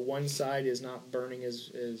one side is not burning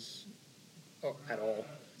as at all.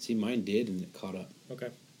 See, mine did, and it caught up. Okay.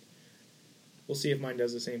 We'll see if mine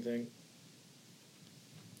does the same thing.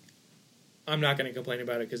 I'm not going to complain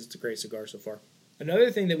about it because it's a great cigar so far. Another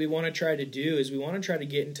thing that we want to try to do is we want to try to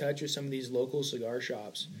get in touch with some of these local cigar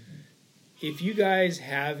shops. Mm-hmm. If you guys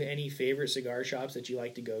have any favorite cigar shops that you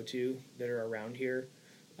like to go to that are around here,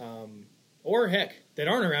 or heck, that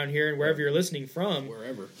aren't around here and wherever you're listening from,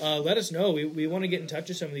 wherever, let us know. We want to get in touch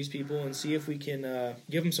with some of these people and see if we can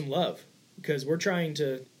give them some love because we're trying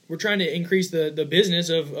to increase the business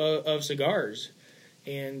of cigars,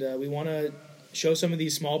 and we want to show some of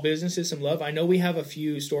these small businesses some love. I know we have a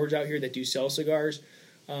few stores out here that do sell cigars,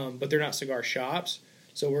 but they're not cigar shops.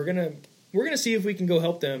 So we're gonna see if we can go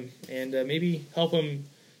help them and maybe help them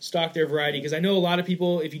stock their variety. Because I know a lot of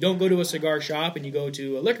people, if you don't go to a cigar shop and you go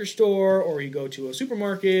to a liquor store or you go to a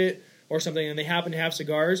supermarket or something and they happen to have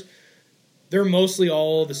cigars, they're mostly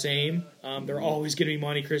all the same. They're always going to be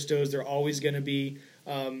Monte Cristos. They're always going to be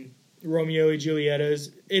Romeo y Julietas.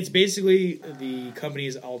 It's basically the company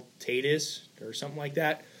is Altatis or something like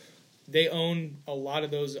that. They own a lot of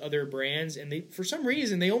those other brands, and they, for some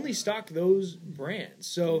reason, they only stock those brands.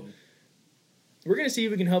 So we're going to see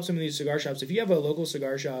if we can help some of these cigar shops. If you have a local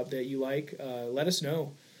cigar shop that you like, let us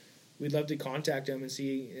know. We'd love to contact them and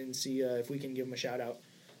see if we can give them a shout out.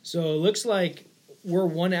 So it looks like we're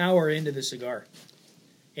 1 hour into the cigar,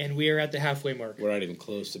 and we are at the halfway mark. We're not even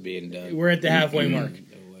close to being done. We're at the halfway mark.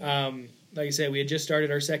 No way. Like I said, we had just started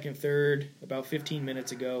our second third about 15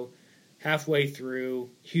 minutes ago. Halfway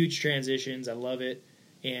through, huge transitions. I love it.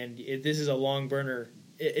 And this is a long burner.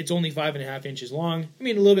 It's only 5.5 inches long. I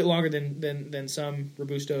mean, a little bit longer than some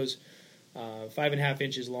Robustos. 5.5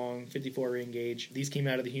 inches long, 54 ring gauge. These came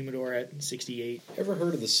out of the humidor at 68. Ever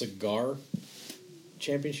heard of the cigar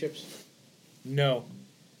championships? No.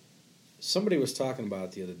 somebody was talking about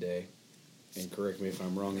it the other day, and correct me if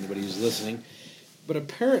I'm wrong, anybody who's listening, but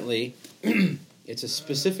apparently it's a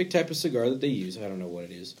specific type of cigar that they use. I don't know what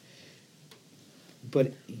it is.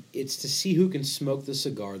 But it's to see who can smoke the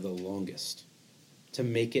cigar the longest, to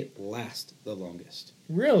make it last the longest.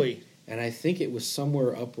 Really? And I think it was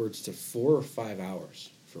somewhere upwards to 4 or 5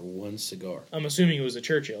 hours for one cigar. I'm assuming it was a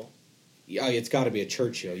Churchill. Yeah, it's got to be a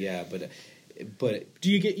Churchill, yeah, but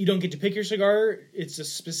You don't get to pick your cigar? It's a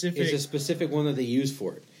specific one that they use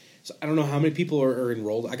for it. So I don't know how many people are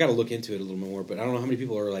enrolled. I got to look into it a little more, but I don't know how many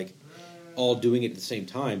people are like all doing it at the same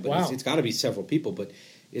time. But wow. It's got to be several people. But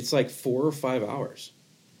it's like 4 or 5 hours.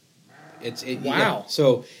 Wow. Yeah.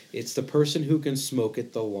 So it's the person who can smoke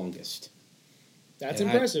it the longest. That's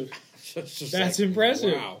impressive. That's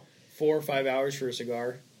impressive. Wow. 4 or 5 hours for a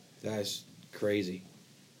cigar. That's crazy.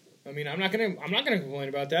 I mean, I'm not gonna complain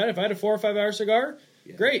about that. If I had a 4 or 5 hour cigar,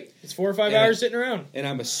 yeah. Great. It's 4 or 5 hours sitting around. And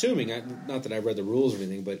I'm assuming, not that I read the rules or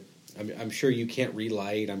anything, but I'm sure you can't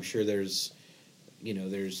relight. I'm sure there's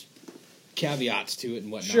caveats to it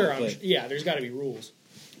and whatnot. Sure, there's got to be rules.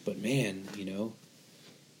 But man,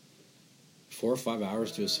 4 or 5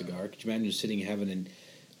 hours to a cigar. Could you imagine just sitting having a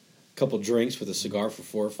couple drinks with a cigar for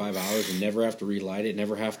 4 or 5 hours and never have to relight it,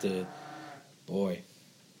 never have to... Boy.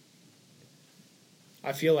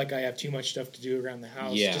 I feel like I have too much stuff to do around the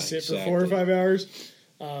house to sit exactly. for 4 or 5 hours.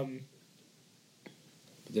 But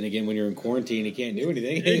then again, when you're in quarantine, you can't do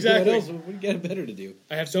anything. Exactly. What do you got better to do?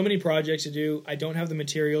 I have so many projects to do. I don't have the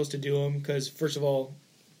materials to do them because, first of all,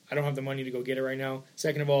 I don't have the money to go get it right now.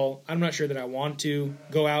 Second of all, I'm not sure that I want to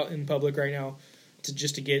go out in public right now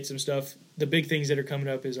to get some stuff. The big things that are coming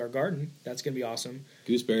up is our garden. That's going to be awesome.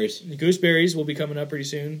 Gooseberries. The gooseberries will be coming up pretty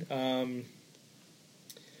soon.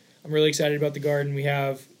 I'm really excited about the garden. We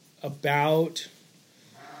have about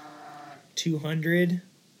 200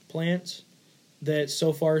 plants that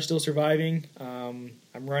so far are still surviving.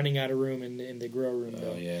 I'm running out of room in the grow room,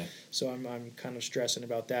 though. Oh, yeah. So I'm kind of stressing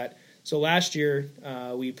about that. So last year,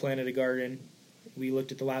 we planted a garden. We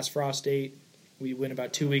looked at the last frost date. We went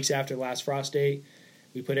about 2 weeks after the last frost date.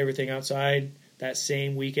 We put everything outside. That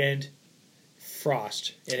same weekend,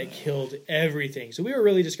 frost, and it killed everything. So we were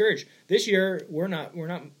really discouraged. This year, we're not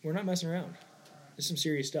messing around. There's some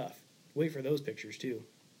serious stuff. Wait for those pictures too.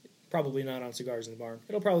 Probably not on Cigars in the Barn.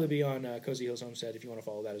 It'll probably be on Cozy Hills Homestead if you want to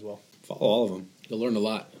follow that as well. Follow all of them. You'll learn a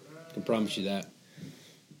lot. I can promise you that.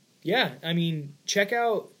 Yeah, I mean, check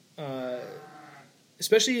out,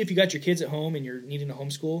 especially if you got your kids at home and you're needing to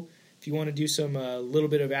homeschool. If you want to do some little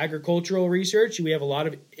bit of agricultural research, we have a lot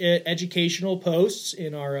of educational posts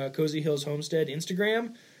in our Cozy Hills Homestead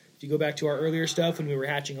Instagram. If you go back to our earlier stuff when we were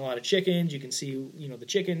hatching a lot of chickens, you can see the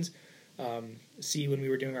chickens. See when we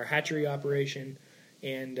were doing our hatchery operation,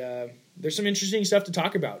 and there's some interesting stuff to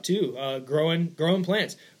talk about too. Growing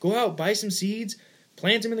plants. Go out, buy some seeds,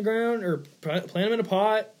 plant them in the ground, or plant them in a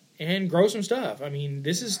pot, and grow some stuff. I mean,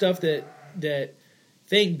 this is stuff that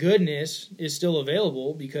thank goodness is still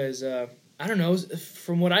available because I don't know.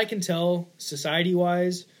 From what I can tell,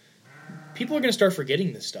 society-wise, people are going to start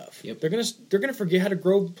forgetting this stuff. Yep. They're going to forget how to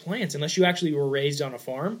grow plants unless you actually were raised on a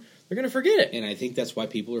farm. They're going to forget it. And I think that's why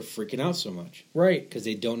people are freaking out so much. Right. Because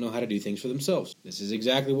they don't know how to do things for themselves. This is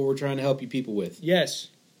exactly what we're trying to help you people with. Yes.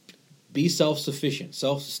 Be self-sufficient,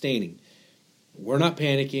 self-sustaining. We're not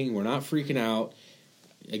panicking. We're not freaking out.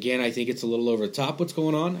 Again, I think it's a little over the top what's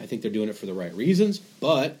going on. I think they're doing it for the right reasons.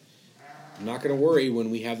 But I'm not going to worry when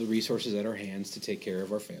we have the resources at our hands to take care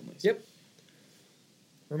of our families. Yep.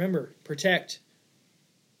 Remember, protect,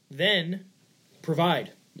 then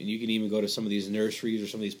provide. And you can even go to some of these nurseries or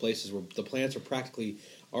some of these places where the plants are practically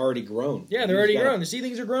already grown. Yeah, they're already grown. The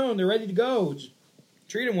seedlings are grown. They're ready to go. Just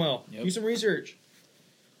treat them well. Yep. Do some research.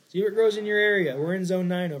 See what grows in your area. We're in Zone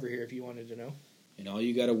 9 over here if you wanted to know. And all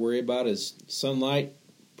you got to worry about is sunlight,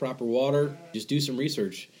 proper water. Just do some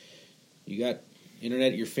research. You got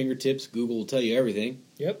internet at your fingertips. Google will tell you everything.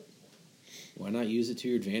 Yep. Why not use it to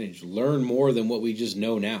your advantage? Learn more than what we just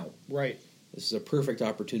know now. Right. This is a perfect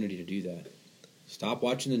opportunity to do that. Stop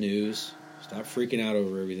watching the news. Stop freaking out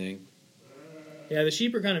over everything. Yeah, the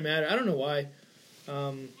sheep are kind of mad. I don't know why.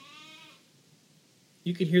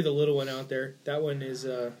 You can hear the little one out there. That one's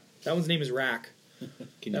name is Rack.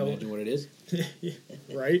 Can you imagine what it is?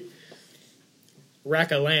 Right?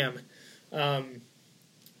 Rack a lamb.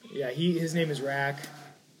 His name is Rack.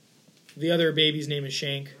 The other baby's name is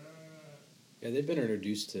Shank. Yeah, they've been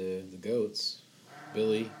introduced to the goats.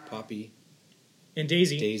 Billy, Poppy, and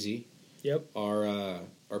Daisy. Daisy. Yep.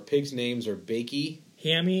 Our pigs' names are Bakey,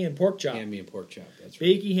 Hammy, and Pork Chop. Hammy, and Pork Chop. That's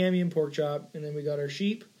right. Bakey, Hammy, and Pork Chop. And then we got our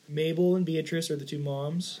sheep. Mabel and Beatrice are the two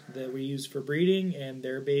moms that we use for breeding, and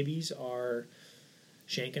their babies are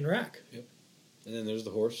Shank and Rack. Yep. And then there's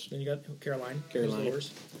the horse. Then you got Caroline. Caroline. Who's the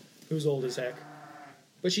horse, who's old as heck.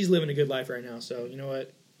 But she's living a good life right now, so you know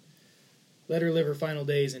what? Let her live her final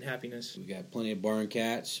days in happiness. We got plenty of barn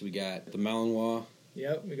cats. We got the Malinois.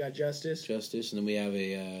 Yep, we got Justice. And then we have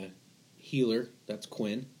a healer. That's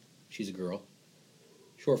Quinn. She's a girl.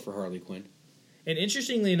 Short for Harley Quinn. And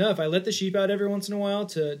interestingly enough, I let the sheep out every once in a while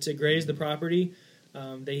to graze the property.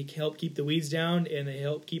 They help keep the weeds down, and they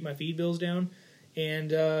help keep my feed bills down.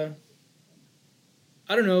 And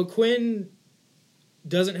I don't know, Quinn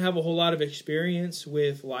doesn't have a whole lot of experience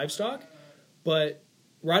with livestock, but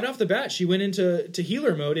right off the bat, she went into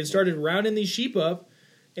healer mode and started rounding these sheep up.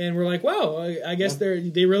 And we're like, wow, I guess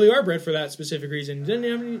they really are bred for that specific reason.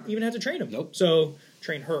 Didn't even have to train them. Nope. So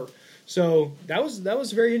train her. So that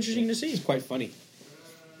was very interesting to see. It's quite funny.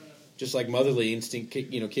 Just like motherly instinct,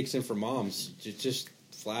 kicks in for moms. Just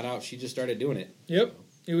flat out, she just started doing it. Yep,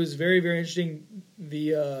 it was very, very interesting.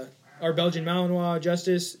 Our Belgian Malinois,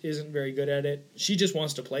 Justice, isn't very good at it. She just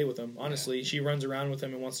wants to play with them. Honestly, yeah. She runs around with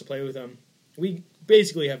them and wants to play with them. We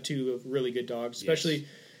basically have two really good dogs, especially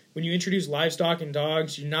when you introduce livestock and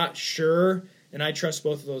dogs. You're not sure, and I trust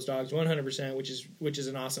both of those dogs 100%, which is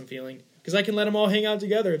an awesome feeling. Because I can let them all hang out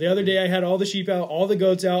together. The other day I had all the sheep out, all the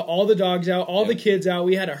goats out, all the dogs out, all the kids out.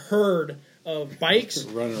 We had a herd of bikes,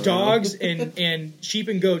 dogs, and sheep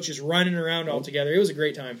and goats just running around all together. It was a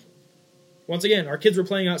great time. Once again, our kids were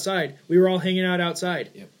playing outside. We were all hanging out outside.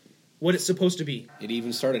 Yep. What it's supposed to be. It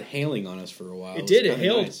even started hailing on us for a while. It did. It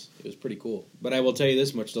hailed. Nice. It was pretty cool. But I will tell you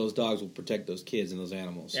this much. Those dogs will protect those kids and those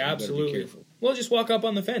animals. So yeah, absolutely. You better be careful. Well, just walk up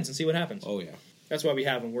on the fence and see what happens. Oh, yeah. That's why we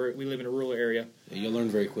have them. We live in a rural area. Yeah, you'll learn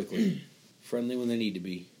very quickly. Friendly when they need to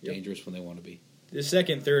be. Dangerous when they want to be. The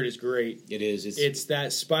second third is great. It is. It's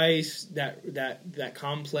that spice, that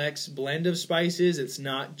complex blend of spices. It's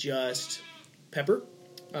not just pepper.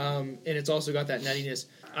 And it's also got that nuttiness.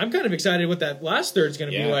 I'm kind of excited what that last third's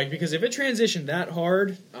going to be like, because if it transitioned that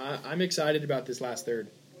hard, I'm excited about this last third,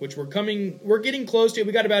 which we're getting close to.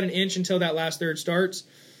 We got about an inch until that last third starts,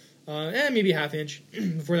 maybe a half inch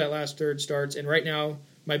before that last third starts. And right now,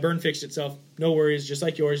 my burn fixed itself. No worries, just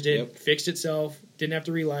like yours did. Yep. Fixed itself. Didn't have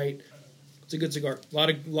to relight. It's a good cigar.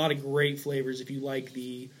 A lot of great flavors. If you like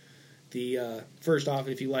the first off,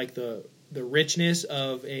 if you like the richness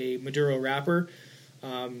of a Maduro wrapper.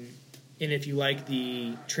 And if you like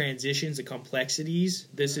the transitions, the complexities,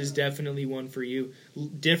 this is definitely one for you.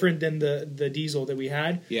 Different than the diesel that we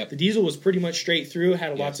had. Yep. The diesel was pretty much straight through,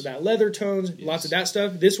 had lots of that leather tones, lots of that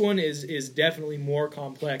stuff. This one is definitely more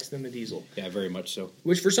complex than the diesel. Yeah, very much so.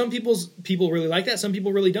 Which for some people really like that. Some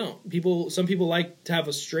people really don't. Some people like to have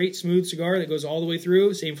a straight, smooth cigar that goes all the way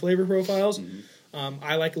through, same flavor profiles. Mm-hmm.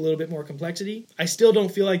 I like a little bit more complexity. I still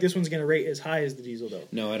don't feel like this one's going to rate as high as the diesel, though.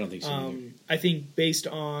 No, I don't think so either. I think based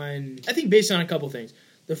on a couple things.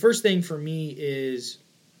 The first thing for me is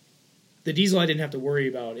the diesel. I didn't have to worry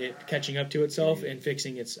about it catching up to itself and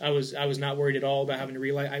fixing its. I was not worried at all about having to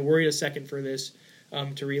relight. I worried a second for this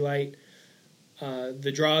to relight.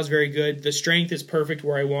 The draw is very good. The strength is perfect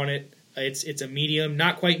where I want it. It's a medium,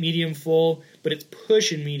 not quite medium full, but it's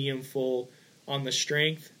pushing medium full on the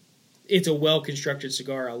strength. It's a well-constructed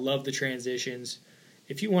cigar. I love the transitions.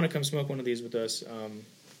 If you want to come smoke one of these with us,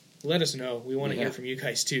 let us know. We want to hear from you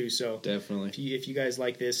guys too. So definitely, if you guys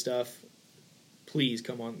like this stuff, please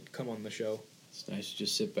come on the show. It's nice to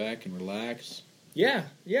just sit back and relax. Yeah.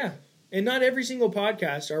 And not every single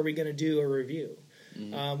podcast are we going to do a review.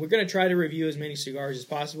 Mm-hmm. We're going to try to review as many cigars as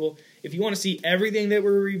possible. If you want to see everything that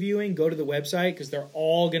we're reviewing, go to the website because they're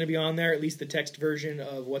all going to be on there, at least the text version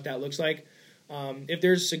of what that looks like. If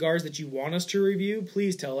there's cigars that you want us to review,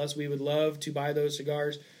 please tell us. We would love to buy those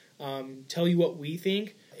cigars, tell you what we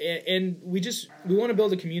think. And we want to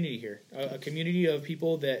build a community here, a community of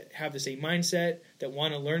people that have the same mindset, that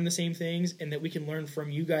want to learn the same things, and that we can learn from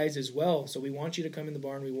you guys as well. So we want you to come in the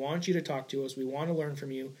barn. We want you to talk to us. We want to learn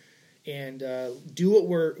from you and do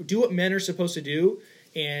what men are supposed to do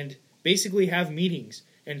and basically have meetings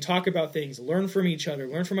and talk about things, learn from each other,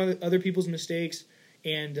 learn from other people's mistakes,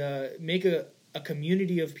 and make a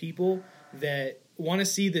community of people that want to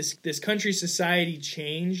see this country society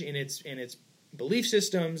change in its belief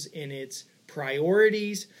systems, in its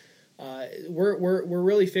priorities. We're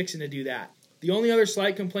really fixing to do that. The only other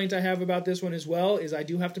slight complaint I have about this one as well is I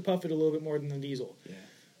do have to puff it a little bit more than the diesel. Yeah.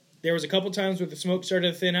 There was a couple times where the smoke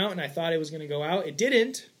started to thin out and I thought it was going to go out. It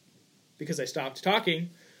didn't because I stopped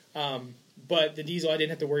talking. But the diesel, I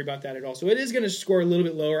didn't have to worry about that at all. So it is going to score a little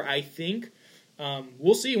bit lower, I think.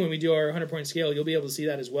 We'll see when we do our 100-point scale. You'll be able to see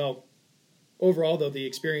that as well. Overall, though, the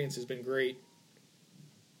experience has been great.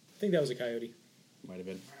 I think that was a coyote. Might have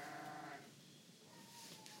been.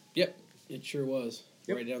 Yep, it sure was.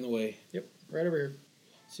 Yep. right down the way. Yep, right over here.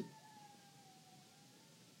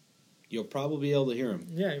 You'll probably be able to hear them.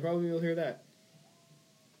 Yeah, you probably will hear that.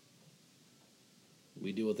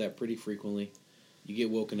 We deal with that pretty frequently. You get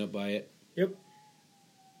woken up by it. Yep.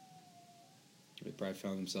 They probably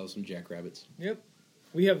found themselves some jackrabbits. Yep.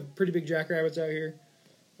 We have pretty big jackrabbits out here.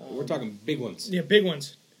 We're talking big ones. Yeah, big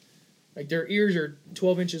ones. Like their ears are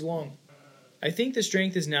 12 inches long. I think the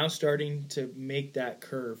strength is now starting to make that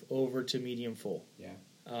curve over to medium full.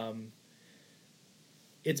 Yeah.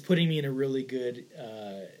 It's putting me in a really good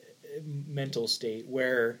mental state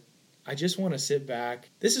where I just want to sit back.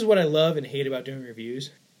 This is what I love and hate about doing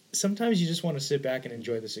reviews. Sometimes you just want to sit back and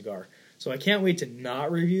enjoy the cigar. So I can't wait to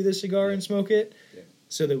not review the cigar and smoke it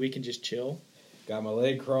so that we can just chill. Got my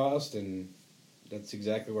leg crossed, and that's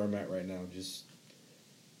exactly where I'm at right now. Just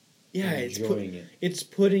enjoying it. It's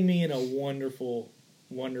putting me in a wonderful,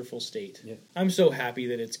 wonderful state. Yeah. I'm so happy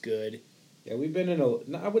that it's good. Yeah, we've been in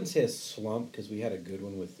I wouldn't say a slump because we had a good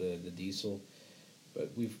one with the diesel,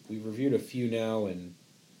 but we've reviewed a few now, and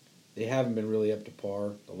they haven't been really up to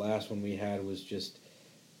par. The last one we had was just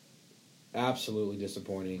absolutely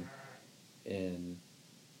disappointing, and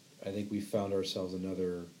I think we found ourselves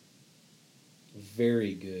another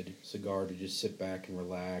very good cigar to just sit back and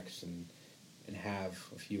relax and have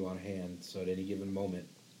a few on hand. So at any given moment,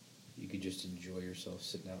 you could just enjoy yourself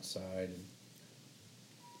sitting outside. And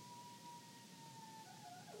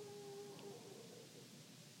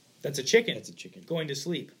That's a chicken. That's a chicken. Going to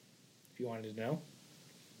sleep, if you wanted to know.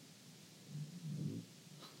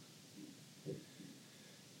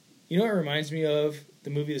 You know what it reminds me of?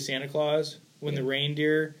 The movie The Santa Claus, when the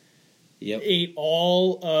reindeer ate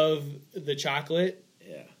all of the chocolate.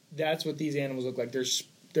 Yeah. That's what these animals look like. They're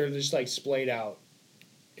just like splayed out.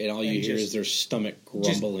 And all you hear is their stomach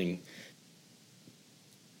grumbling.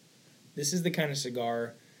 This is the kind of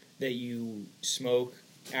cigar that you smoke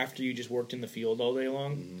after you just worked in the field all day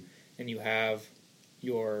long, and you have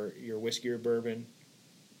your whiskey or bourbon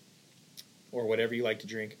or whatever you like to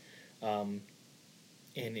drink, and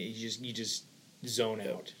you just zone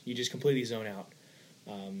out. You just completely zone out.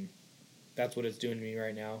 That's what it's doing to me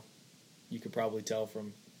right now. You could probably tell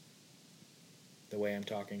from the way I'm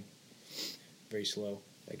talking. Very slow.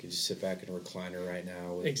 I could just sit back in a recliner right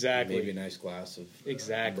now with Exactly. maybe a nice glass of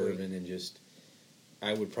bourbon and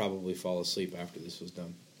I would probably fall asleep after this was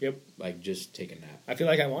done. Yep. Like, just take a nap. I feel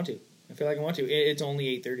like I want to. It's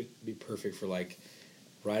only 8:30. It'd be perfect for, like,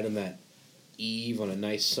 right on that eve on a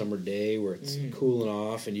nice summer day where it's cooling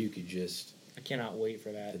off and you could just... I cannot wait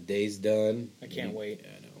for that. The day's done. I can't wait. Yeah,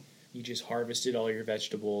 I know. You just harvested all your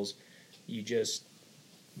vegetables. You just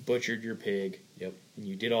butchered your pig. Yep. And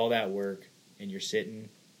you did all that work. And you're sitting,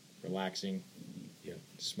 relaxing,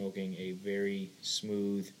 smoking a very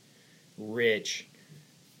smooth, rich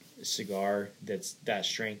cigar. That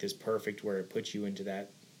strength is perfect where it puts you into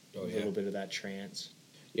that little bit of that trance.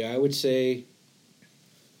 Yeah, I would say,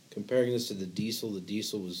 comparing this to the diesel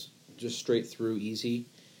was just straight through easy.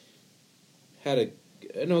 Had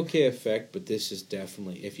an okay effect, but this is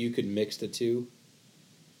definitely, if you could mix the two,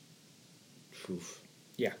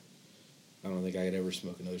 yeah. I don't think I could ever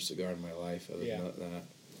smoke another cigar in my life other than that.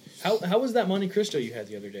 How was that Monte Cristo you had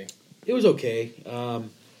the other day? It was okay.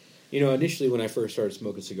 Initially when I first started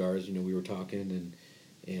smoking cigars, we were talking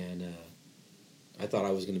and I thought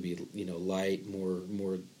I was going to be, light,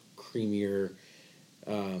 more creamier.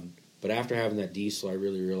 But after having that diesel, I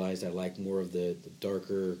really realized I like more of the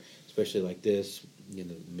darker, especially like this,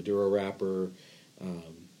 Maduro wrapper,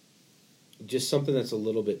 just something that's a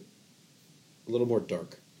little more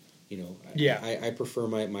dark. I prefer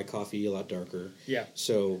my coffee a lot darker. Yeah.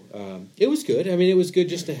 So it was good. I mean, it was good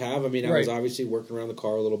just to have. I mean, I was obviously working around the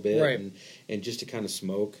car a little bit and just to kind of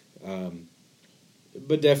smoke.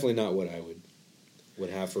 But definitely not what I would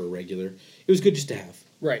have for a regular. It was good just to have.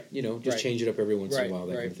 Right. Change it up every once in a while,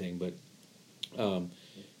 that kind of thing. But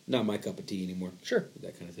not my cup of tea anymore. Sure.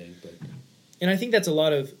 That kind of thing. But and I think that's a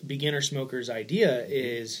lot of beginner smokers' idea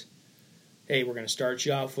is, hey, we're going to start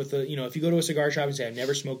you off with if you go to a cigar shop and say, I've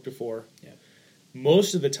never smoked before. Yeah.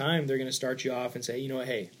 Most of the time, they're going to start you off and say,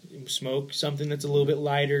 hey, smoke something that's a little bit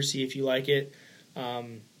lighter, see if you like it.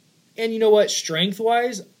 And you know what?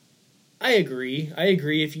 Strength-wise, I agree.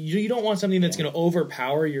 If you don't want something that's going to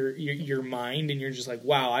overpower your mind and you're just like,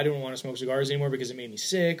 wow, I don't want to smoke cigars anymore because it made me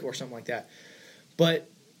sick or something like that. But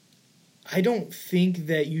I don't think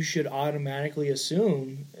that you should automatically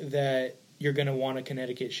assume that you're going to want a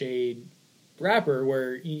Connecticut Shade wrapper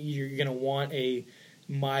where you're going to want a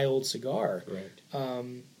mild cigar.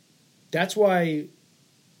 right. That's why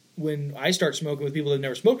when I start smoking with people that have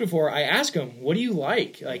never smoked before, I ask them, what do you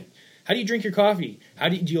like? Like, How do you drink your coffee?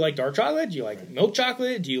 Do you like dark chocolate? Do you like milk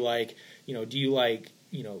chocolate? Do you like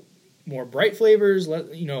more bright flavors?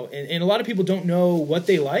 And a lot of people don't know what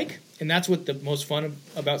they like, and that's what the most fun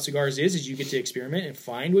about cigars is you get to experiment and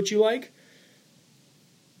find what you like.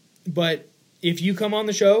 But if you come on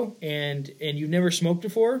the show and you've never smoked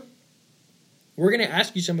before, we're going to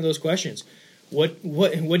ask you some of those questions. What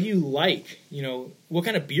do you like? What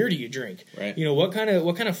kind of beer do you drink? Right. What kind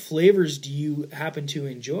of flavors do you happen to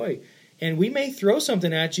enjoy? And we may throw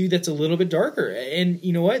something at you that's a little bit darker. And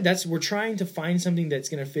you know what? We're trying to find something that's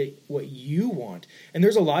going to fit what you want. And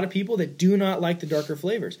there's a lot of people that do not like the darker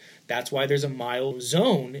flavors. That's why there's a mild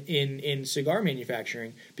zone in cigar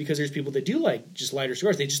manufacturing, because there's people that do like just lighter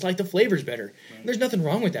cigars. They just like the flavors better. Right. There's nothing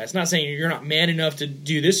wrong with that. It's not saying you're not man enough to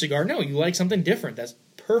do this cigar. No, you like something different. That's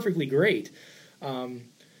perfectly great.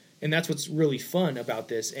 And that's what's really fun about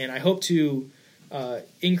this. And I hope to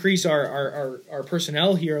increase our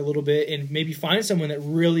personnel here a little bit and maybe find someone that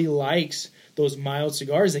really likes those mild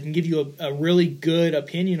cigars that can give you a really good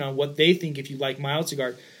opinion on what they think if you like mild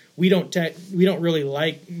cigars. We don't really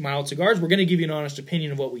like mild cigars. We're going to give you an honest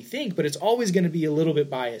opinion of what we think, but it's always going to be a little bit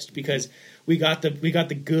biased because we got the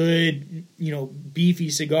good, beefy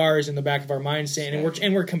cigars in the back of our minds saying,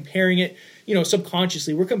 and we're comparing it,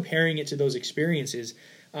 subconsciously we're comparing it to those experiences.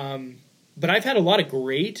 But I've had a lot of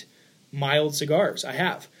great mild cigars. I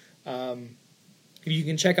have. You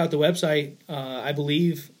can check out the website. I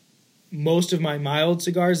believe most of my mild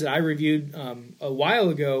cigars that I reviewed a while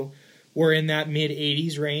ago were in that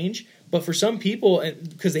mid-80s range. But for some people,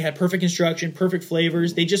 because they had perfect construction, perfect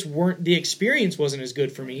flavors, they just weren't. The experience wasn't as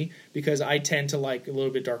good for me because I tend to like a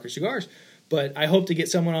little bit darker cigars. But I hope to get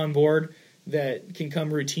someone on board that can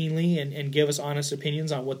come routinely and give us honest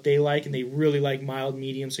opinions on what they like, and they really like mild,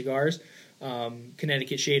 medium cigars.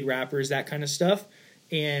 Connecticut shade wrappers, that kind of stuff.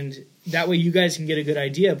 And that way you guys can get a good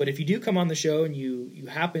idea. But if you do come on the show and you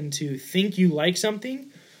happen to think you like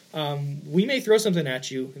something, we may throw something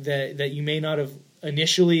at you that you may not have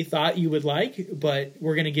initially thought you would like, but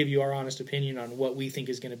we're going to give you our honest opinion on what we think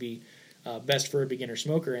is going to be best for a beginner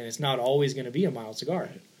smoker, and it's not always going to be a mild cigar.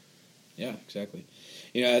 Yeah, exactly.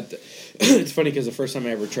 It's funny because the first time I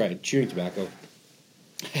ever tried chewing tobacco,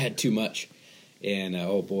 I had too much. And,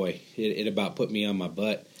 oh boy, it about put me on my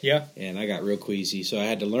butt. Yeah. And I got real queasy. So I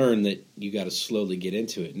had to learn that you got to slowly get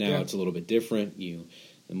into it. Now it's a little bit different. The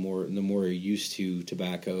more you're used to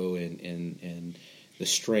tobacco and the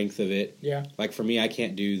strength of it. Yeah. Like for me, I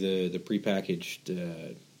can't do the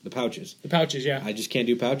prepackaged, the pouches. The pouches, yeah. I just can't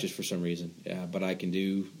do pouches for some reason. But I can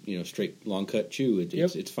do, straight long cut chew.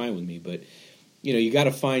 It's fine with me. But, you got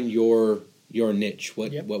to find your niche,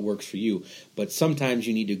 what works for you. But sometimes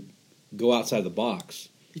you need to go outside the box.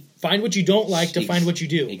 Find what you don't like to find what you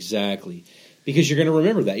do. Exactly. Because you're going to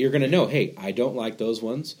remember that. You're going to know, hey, I don't like those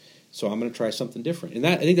ones, so I'm going to try something different. And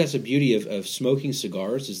I think that's the beauty of smoking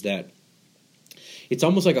cigars, is that it's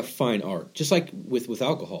almost like a fine art. Just like with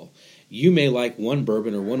alcohol. You may like one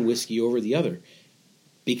bourbon or one whiskey over the other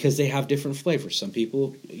because they have different flavors. Some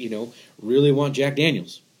people, really want Jack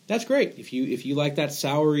Daniels. That's great. If you like that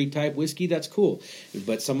soury type whiskey, that's cool.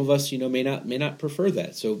 But some of us, may not prefer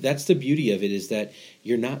that. So that's the beauty of it, is that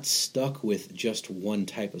you're not stuck with just one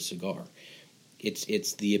type of cigar.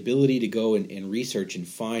 It's the ability to go and research and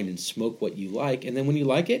find and smoke what you like, and then when you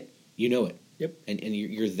like it, you know it. Yep. And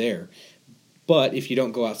you're there. But if you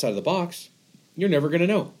don't go outside of the box, you're never going to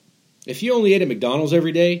know. If you only ate at McDonald's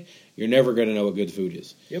every day, you're never going to know what good food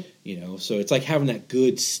is. Yep. So it's like having that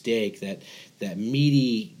good steak, that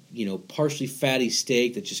meaty, partially fatty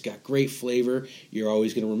steak that just got great flavor. You're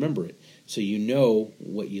always going to remember it. So you know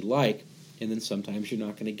what you like, and then sometimes you're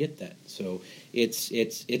not going to get that. So it's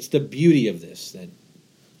the beauty of this, that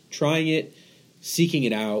trying it, seeking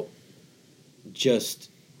it out,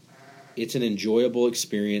 it's an enjoyable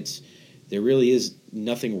experience. There really is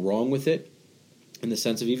nothing wrong with it, in the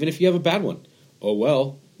sense of even if you have a bad one, oh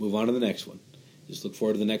well, move on to the next one. Just look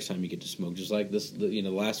forward to the next time you get to smoke. Just like this, the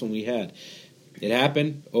last one we had. It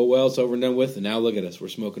happened. Oh, well, it's over and done with. And now look at us. We're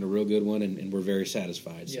smoking a real good one, and we're very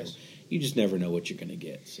satisfied. So yes. You just never know what you're going to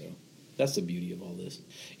get. So that's the beauty of all this.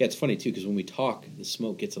 Yeah, it's funny, too, because when we talk, the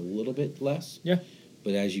smoke gets a little bit less. Yeah.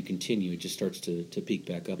 But as you continue, it just starts to peak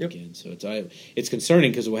back up again. So it's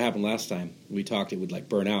concerning because of what happened last time. We talked, it would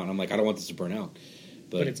burn out. And I'm like, I don't want this to burn out.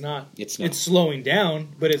 But it's not. It's not. It's slowing down,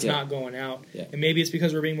 but it's not going out. Yeah. And maybe it's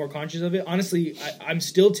because we're being more conscious of it. Honestly, I'm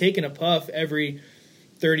still taking a puff every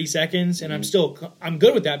 30 seconds, and I'm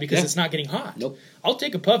good with that because it's not getting hot. Nope. I'll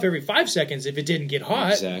take a puff every 5 seconds if it didn't get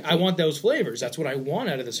hot. Exactly. I want those flavors. That's what I want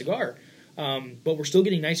out of the cigar. But we're still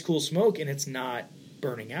getting nice, cool smoke, and it's not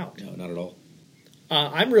burning out. No, not at all.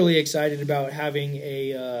 I'm really excited about having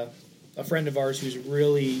a a friend of ours who's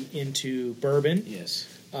really into bourbon.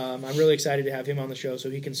 Yes. I'm really excited to have him on the show so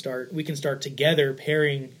we can start together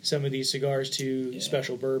pairing some of these cigars to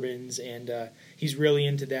special bourbons, and he's really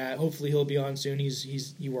into that. Hopefully he'll be on soon.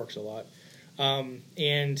 He works a lot,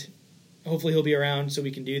 and hopefully he'll be around so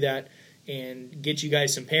we can do that and get you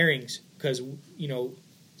guys some pairings, because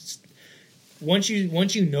once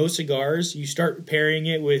you know cigars, you start pairing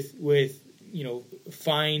it with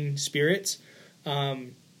fine spirits.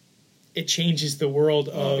 It changes the world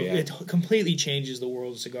it completely changes the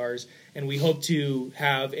world of cigars, and we hope to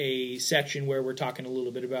have a section where we're talking a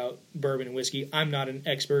little bit about bourbon and whiskey. I'm not an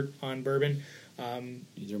expert on bourbon.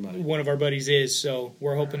 Neither am I. One of our buddies is, so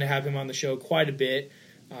we're hoping to have him on the show quite a bit.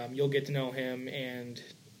 You'll get to know him, and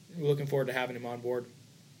we're looking forward to having him on board.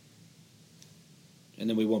 And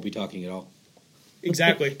then we won't be talking at all.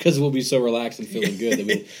 Exactly. Because we'll be so relaxed and feeling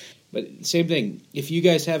good. But same thing, if you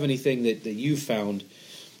guys have anything that you found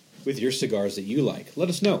with your cigars that you like, let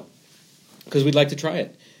us know, because we'd like to try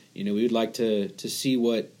it. We'd like to see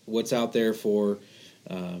what's out there for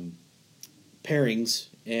pairings,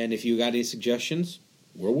 and if you got any suggestions,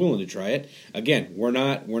 we're willing to try it. Again, we're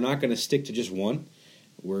not going to stick to just one.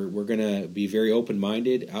 We're going to be very open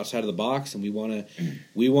minded, outside of the box, and we want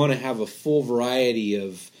to have a full variety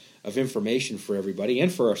of information for everybody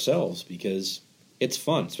and for ourselves, because it's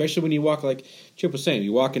fun, especially when you walk, like Chip was saying,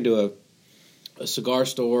 you walk into a cigar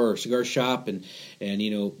store or cigar shop, and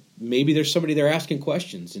maybe there's somebody there asking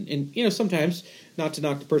questions, and sometimes, not to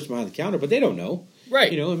knock the person behind the counter, but they don't know,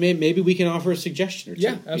 right? Maybe we can offer a suggestion or two.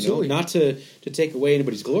 Yeah, absolutely. Not to take away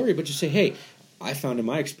anybody's glory, but just say, hey, I found in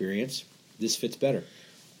my experience this fits better.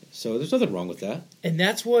 So there's nothing wrong with that. And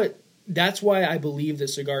that's why I believe that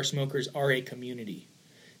cigar smokers are a community,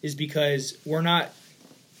 is because we're not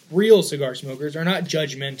real cigar smokers are not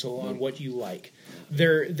judgmental on what you like.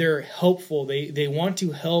 They're helpful. They want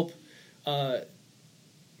to help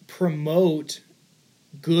promote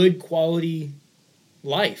good quality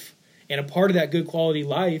life, and a part of that good quality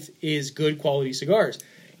life is good quality cigars.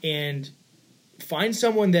 And find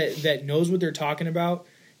someone that knows what they're talking about.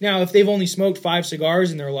 Now, if they've only smoked 5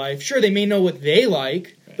 cigars in their life, sure, they may know what they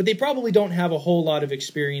like, but they probably don't have a whole lot of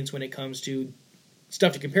experience when it comes to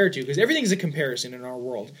stuff to compare to, because everything's a comparison in our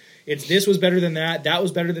world. It's this was better than that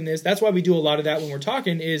was better than this. That's why we do a lot of that when we're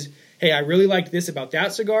talking is, hey, I really liked this about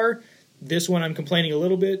that cigar. This one I'm complaining a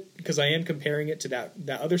little bit because I am comparing it to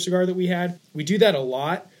that other cigar that we had. We do that a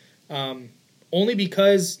lot, only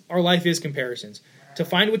because our life is comparisons. To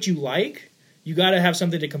find what you like, you got to have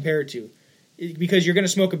something to compare it to. Because you're going to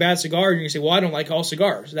smoke a bad cigar and you're going to say, well, I don't like all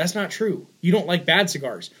cigars. That's not true. You don't like bad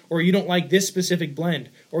cigars, or you don't like this specific blend,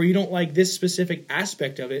 or you don't like this specific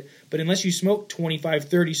aspect of it. But unless you smoke 25,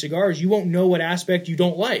 30 cigars, you won't know what aspect you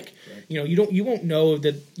don't like. Right. You won't know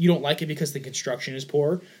that you don't like it because the construction is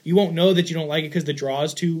poor. You won't know that you don't like it because the draw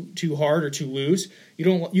is too hard or too loose. You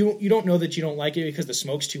don't know that you don't like it because the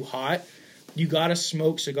smoke's too hot. You got to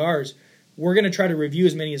smoke cigars. We're going to try to review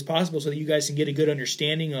as many as possible so that you guys can get a good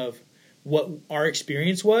understanding of what our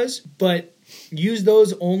experience was, but use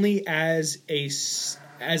those only as a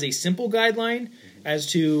simple guideline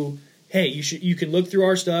as to, hey, you can look through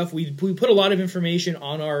our stuff. We put a lot of information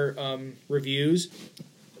on our reviews.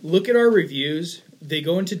 Look at our reviews. They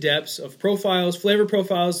go into depths of profiles, flavor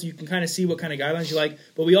profiles. You can kind of see what kind of guidelines you like,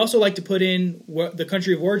 but we also like to put in the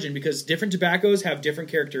country of origin, because different tobaccos have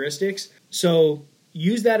different characteristics. So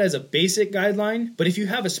use that as a basic guideline, but if you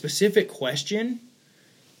have a specific question,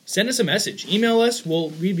 send us a message. Email us.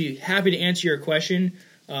 We'd be happy to answer your question.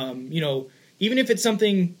 Even if it's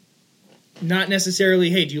something not necessarily,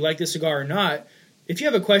 hey, do you like this cigar or not? If you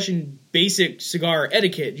have a question, basic cigar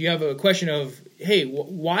etiquette, you have a question of, hey,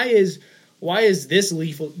 why is this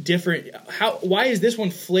leaf different? Why is this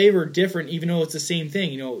one flavored different, even though it's the same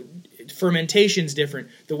thing? Fermentation's different.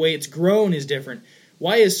 The way it's grown is different.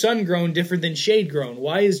 Why is sun grown different than shade grown?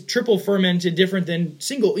 Why is triple fermented different than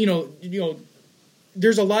single?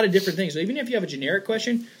 There's a lot of different things. So even if you have a generic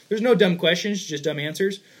question, there's no dumb questions, just dumb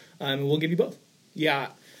answers. And we'll give you both. Yeah.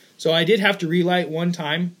 So I did have to relight one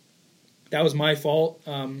time. That was my fault.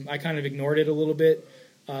 I kind of ignored it a little bit.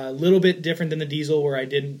 A little bit different than the diesel, where I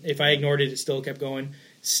didn't. If I ignored it, it still kept going.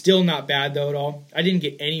 Still not bad though at all. I didn't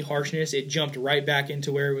get any harshness. It jumped right back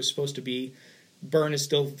into where it was supposed to be. Burn is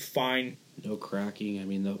still fine. No cracking. I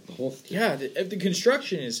mean, the whole thing. Yeah, the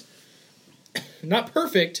construction is not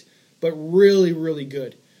perfect, but really, really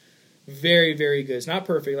good. Very, very good. It's not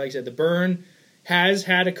perfect. Like I said, the burn has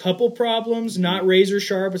had a couple problems. Not razor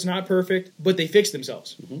sharp. It's not perfect, but they fixed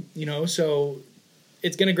themselves. Mm-hmm. So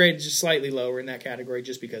it's going to grade just slightly lower in that category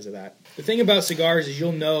just because of that. The thing about cigars is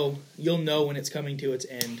you'll know when it's coming to its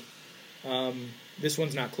end. This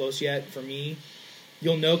one's not close yet for me.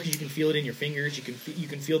 You'll know because you can feel it in your fingers. You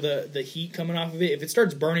can feel the heat coming off of it. If it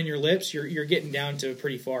starts burning your lips, you're getting down to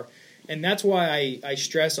pretty far. And that's why I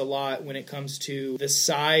stress a lot when it comes to the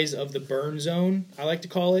size of the burn zone, I like to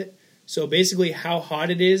call it. So basically how hot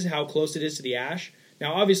it is, how close it is to the ash.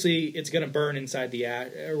 Now, obviously, it's going to burn inside the ash,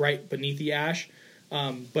 right beneath the ash.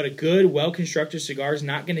 But a good, well-constructed cigar is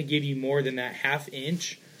not going to give you more than that half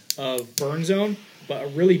inch of burn zone. But a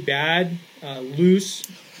really bad, loose,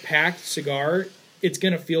 packed cigar, it's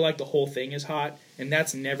going to feel like the whole thing is hot. And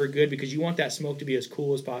that's never good because you want that smoke to be as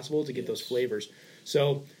cool as possible to get those flavors.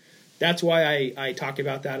 So that's why I talk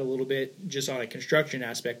about that a little bit just on a construction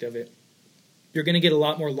aspect of it. You're going to get a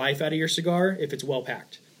lot more life out of your cigar if it's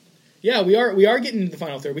well-packed. Yeah, we are getting to the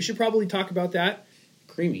final third. We should probably talk about that.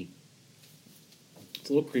 Creamy. It's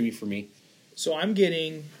a little creamy for me. So I'm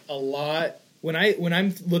getting a lot when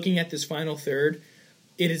I'm looking at this final third.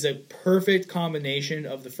 It is a perfect combination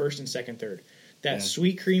of the first and second third. That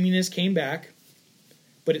sweet creaminess came back,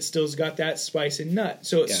 but it still's got that spice and nut.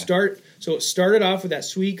 So it started off with that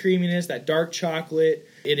sweet creaminess, that dark chocolate.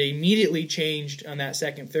 It immediately changed on that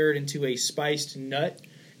second third into a spiced nut.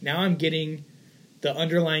 Now I'm getting the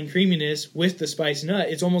underlying creaminess with the spiced nut.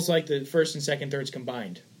 It's almost like the first and second thirds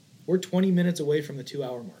combined. We're 20 minutes away from the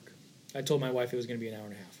 2-hour mark. I told my wife it was going to be an hour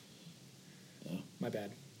and a half. Oh. My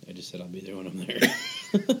bad. I just said I'll be there when I'm there.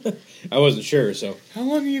 I wasn't sure, so. How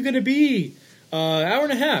long are you going to be? Hour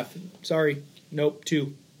and a half. Sorry. Nope.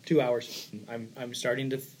 2 hours. I'm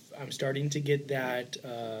starting to get that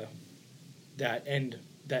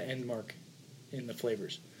end mark in the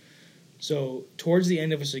flavors. So towards the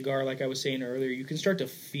end of a cigar, like I was saying earlier, you can start to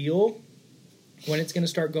feel when it's going to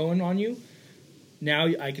start going on you. Now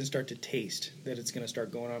I can start to taste that it's going to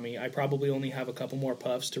start going on me. I probably only have a couple more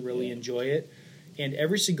puffs to really enjoy it. And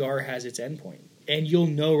every cigar has its end point. And you'll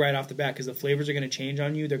know right off the bat because the flavors are going to change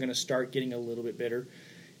on you. They're going to start getting a little bit bitter.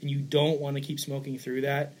 And you don't want to keep smoking through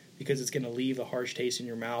that because it's going to leave a harsh taste in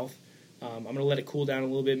your mouth. I'm going to let it cool down a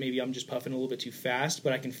little bit. Maybe I'm just puffing a little bit too fast,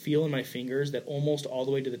 but I can feel in my fingers that almost all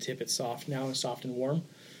the way to the tip it's soft now and soft and warm.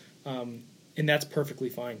 And that's perfectly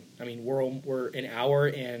fine. I mean, we're an hour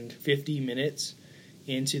and 50 minutes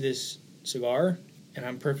into this cigar, and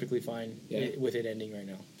I'm perfectly fine with it ending right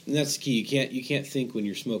now. And that's the key. You can't think when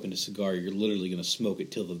you're smoking a cigar you're literally going to smoke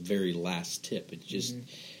it till the very last tip. It's just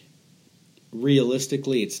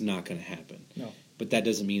realistically, it's not going to happen. No, but that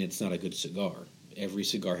doesn't mean it's not a good cigar. Every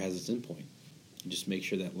cigar has its end point. You just make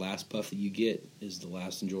sure that last puff that you get is the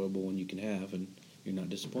last enjoyable one you can have, and you're not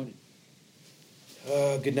disappointed.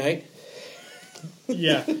 Good night.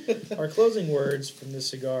 Yeah. Our closing words from this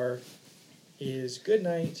cigar is good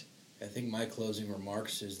night. I think my closing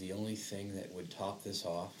remarks is the only thing that would top this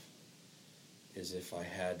off is if I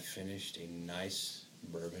had finished a nice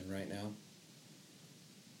bourbon right now,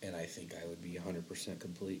 and I think I would be 100%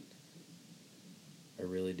 complete. I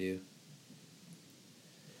really do.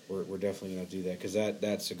 We're definitely going to do that because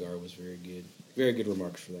that cigar was very good. Very good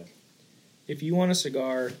remarks for that. If you want a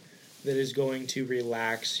cigar that is going to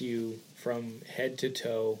relax you from head to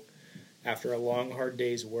toe after a long, hard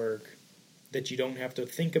day's work, that you don't have to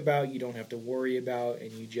think about, you don't have to worry about,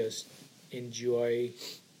 and you just enjoy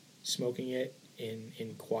smoking it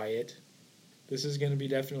in quiet, this is going to be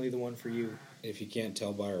definitely the one for you. If you can't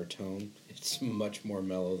tell by our tone, it's much more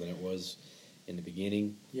mellow than it was in the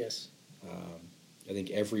beginning. Yes. I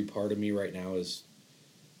think every part of me right now is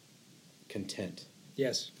content.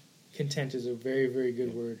 Yes. Content is a very, very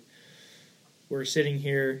good word. We're sitting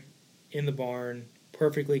here in the barn,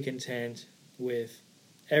 perfectly content with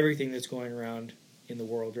everything that's going around in the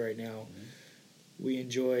world right now. Mm-hmm. We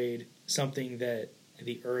enjoyed something that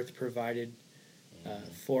the earth provided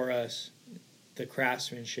for us, the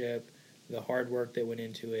craftsmanship, the hard work that went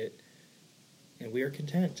into it, and we are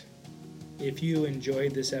content. If you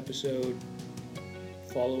enjoyed this episode,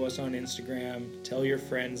 follow us on Instagram, tell your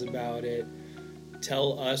friends about it,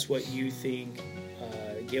 tell us what you think,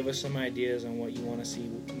 give us some ideas on what you want to see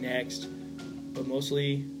next, but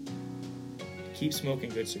mostly keep smoking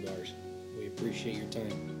good cigars. We appreciate your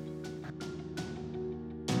time.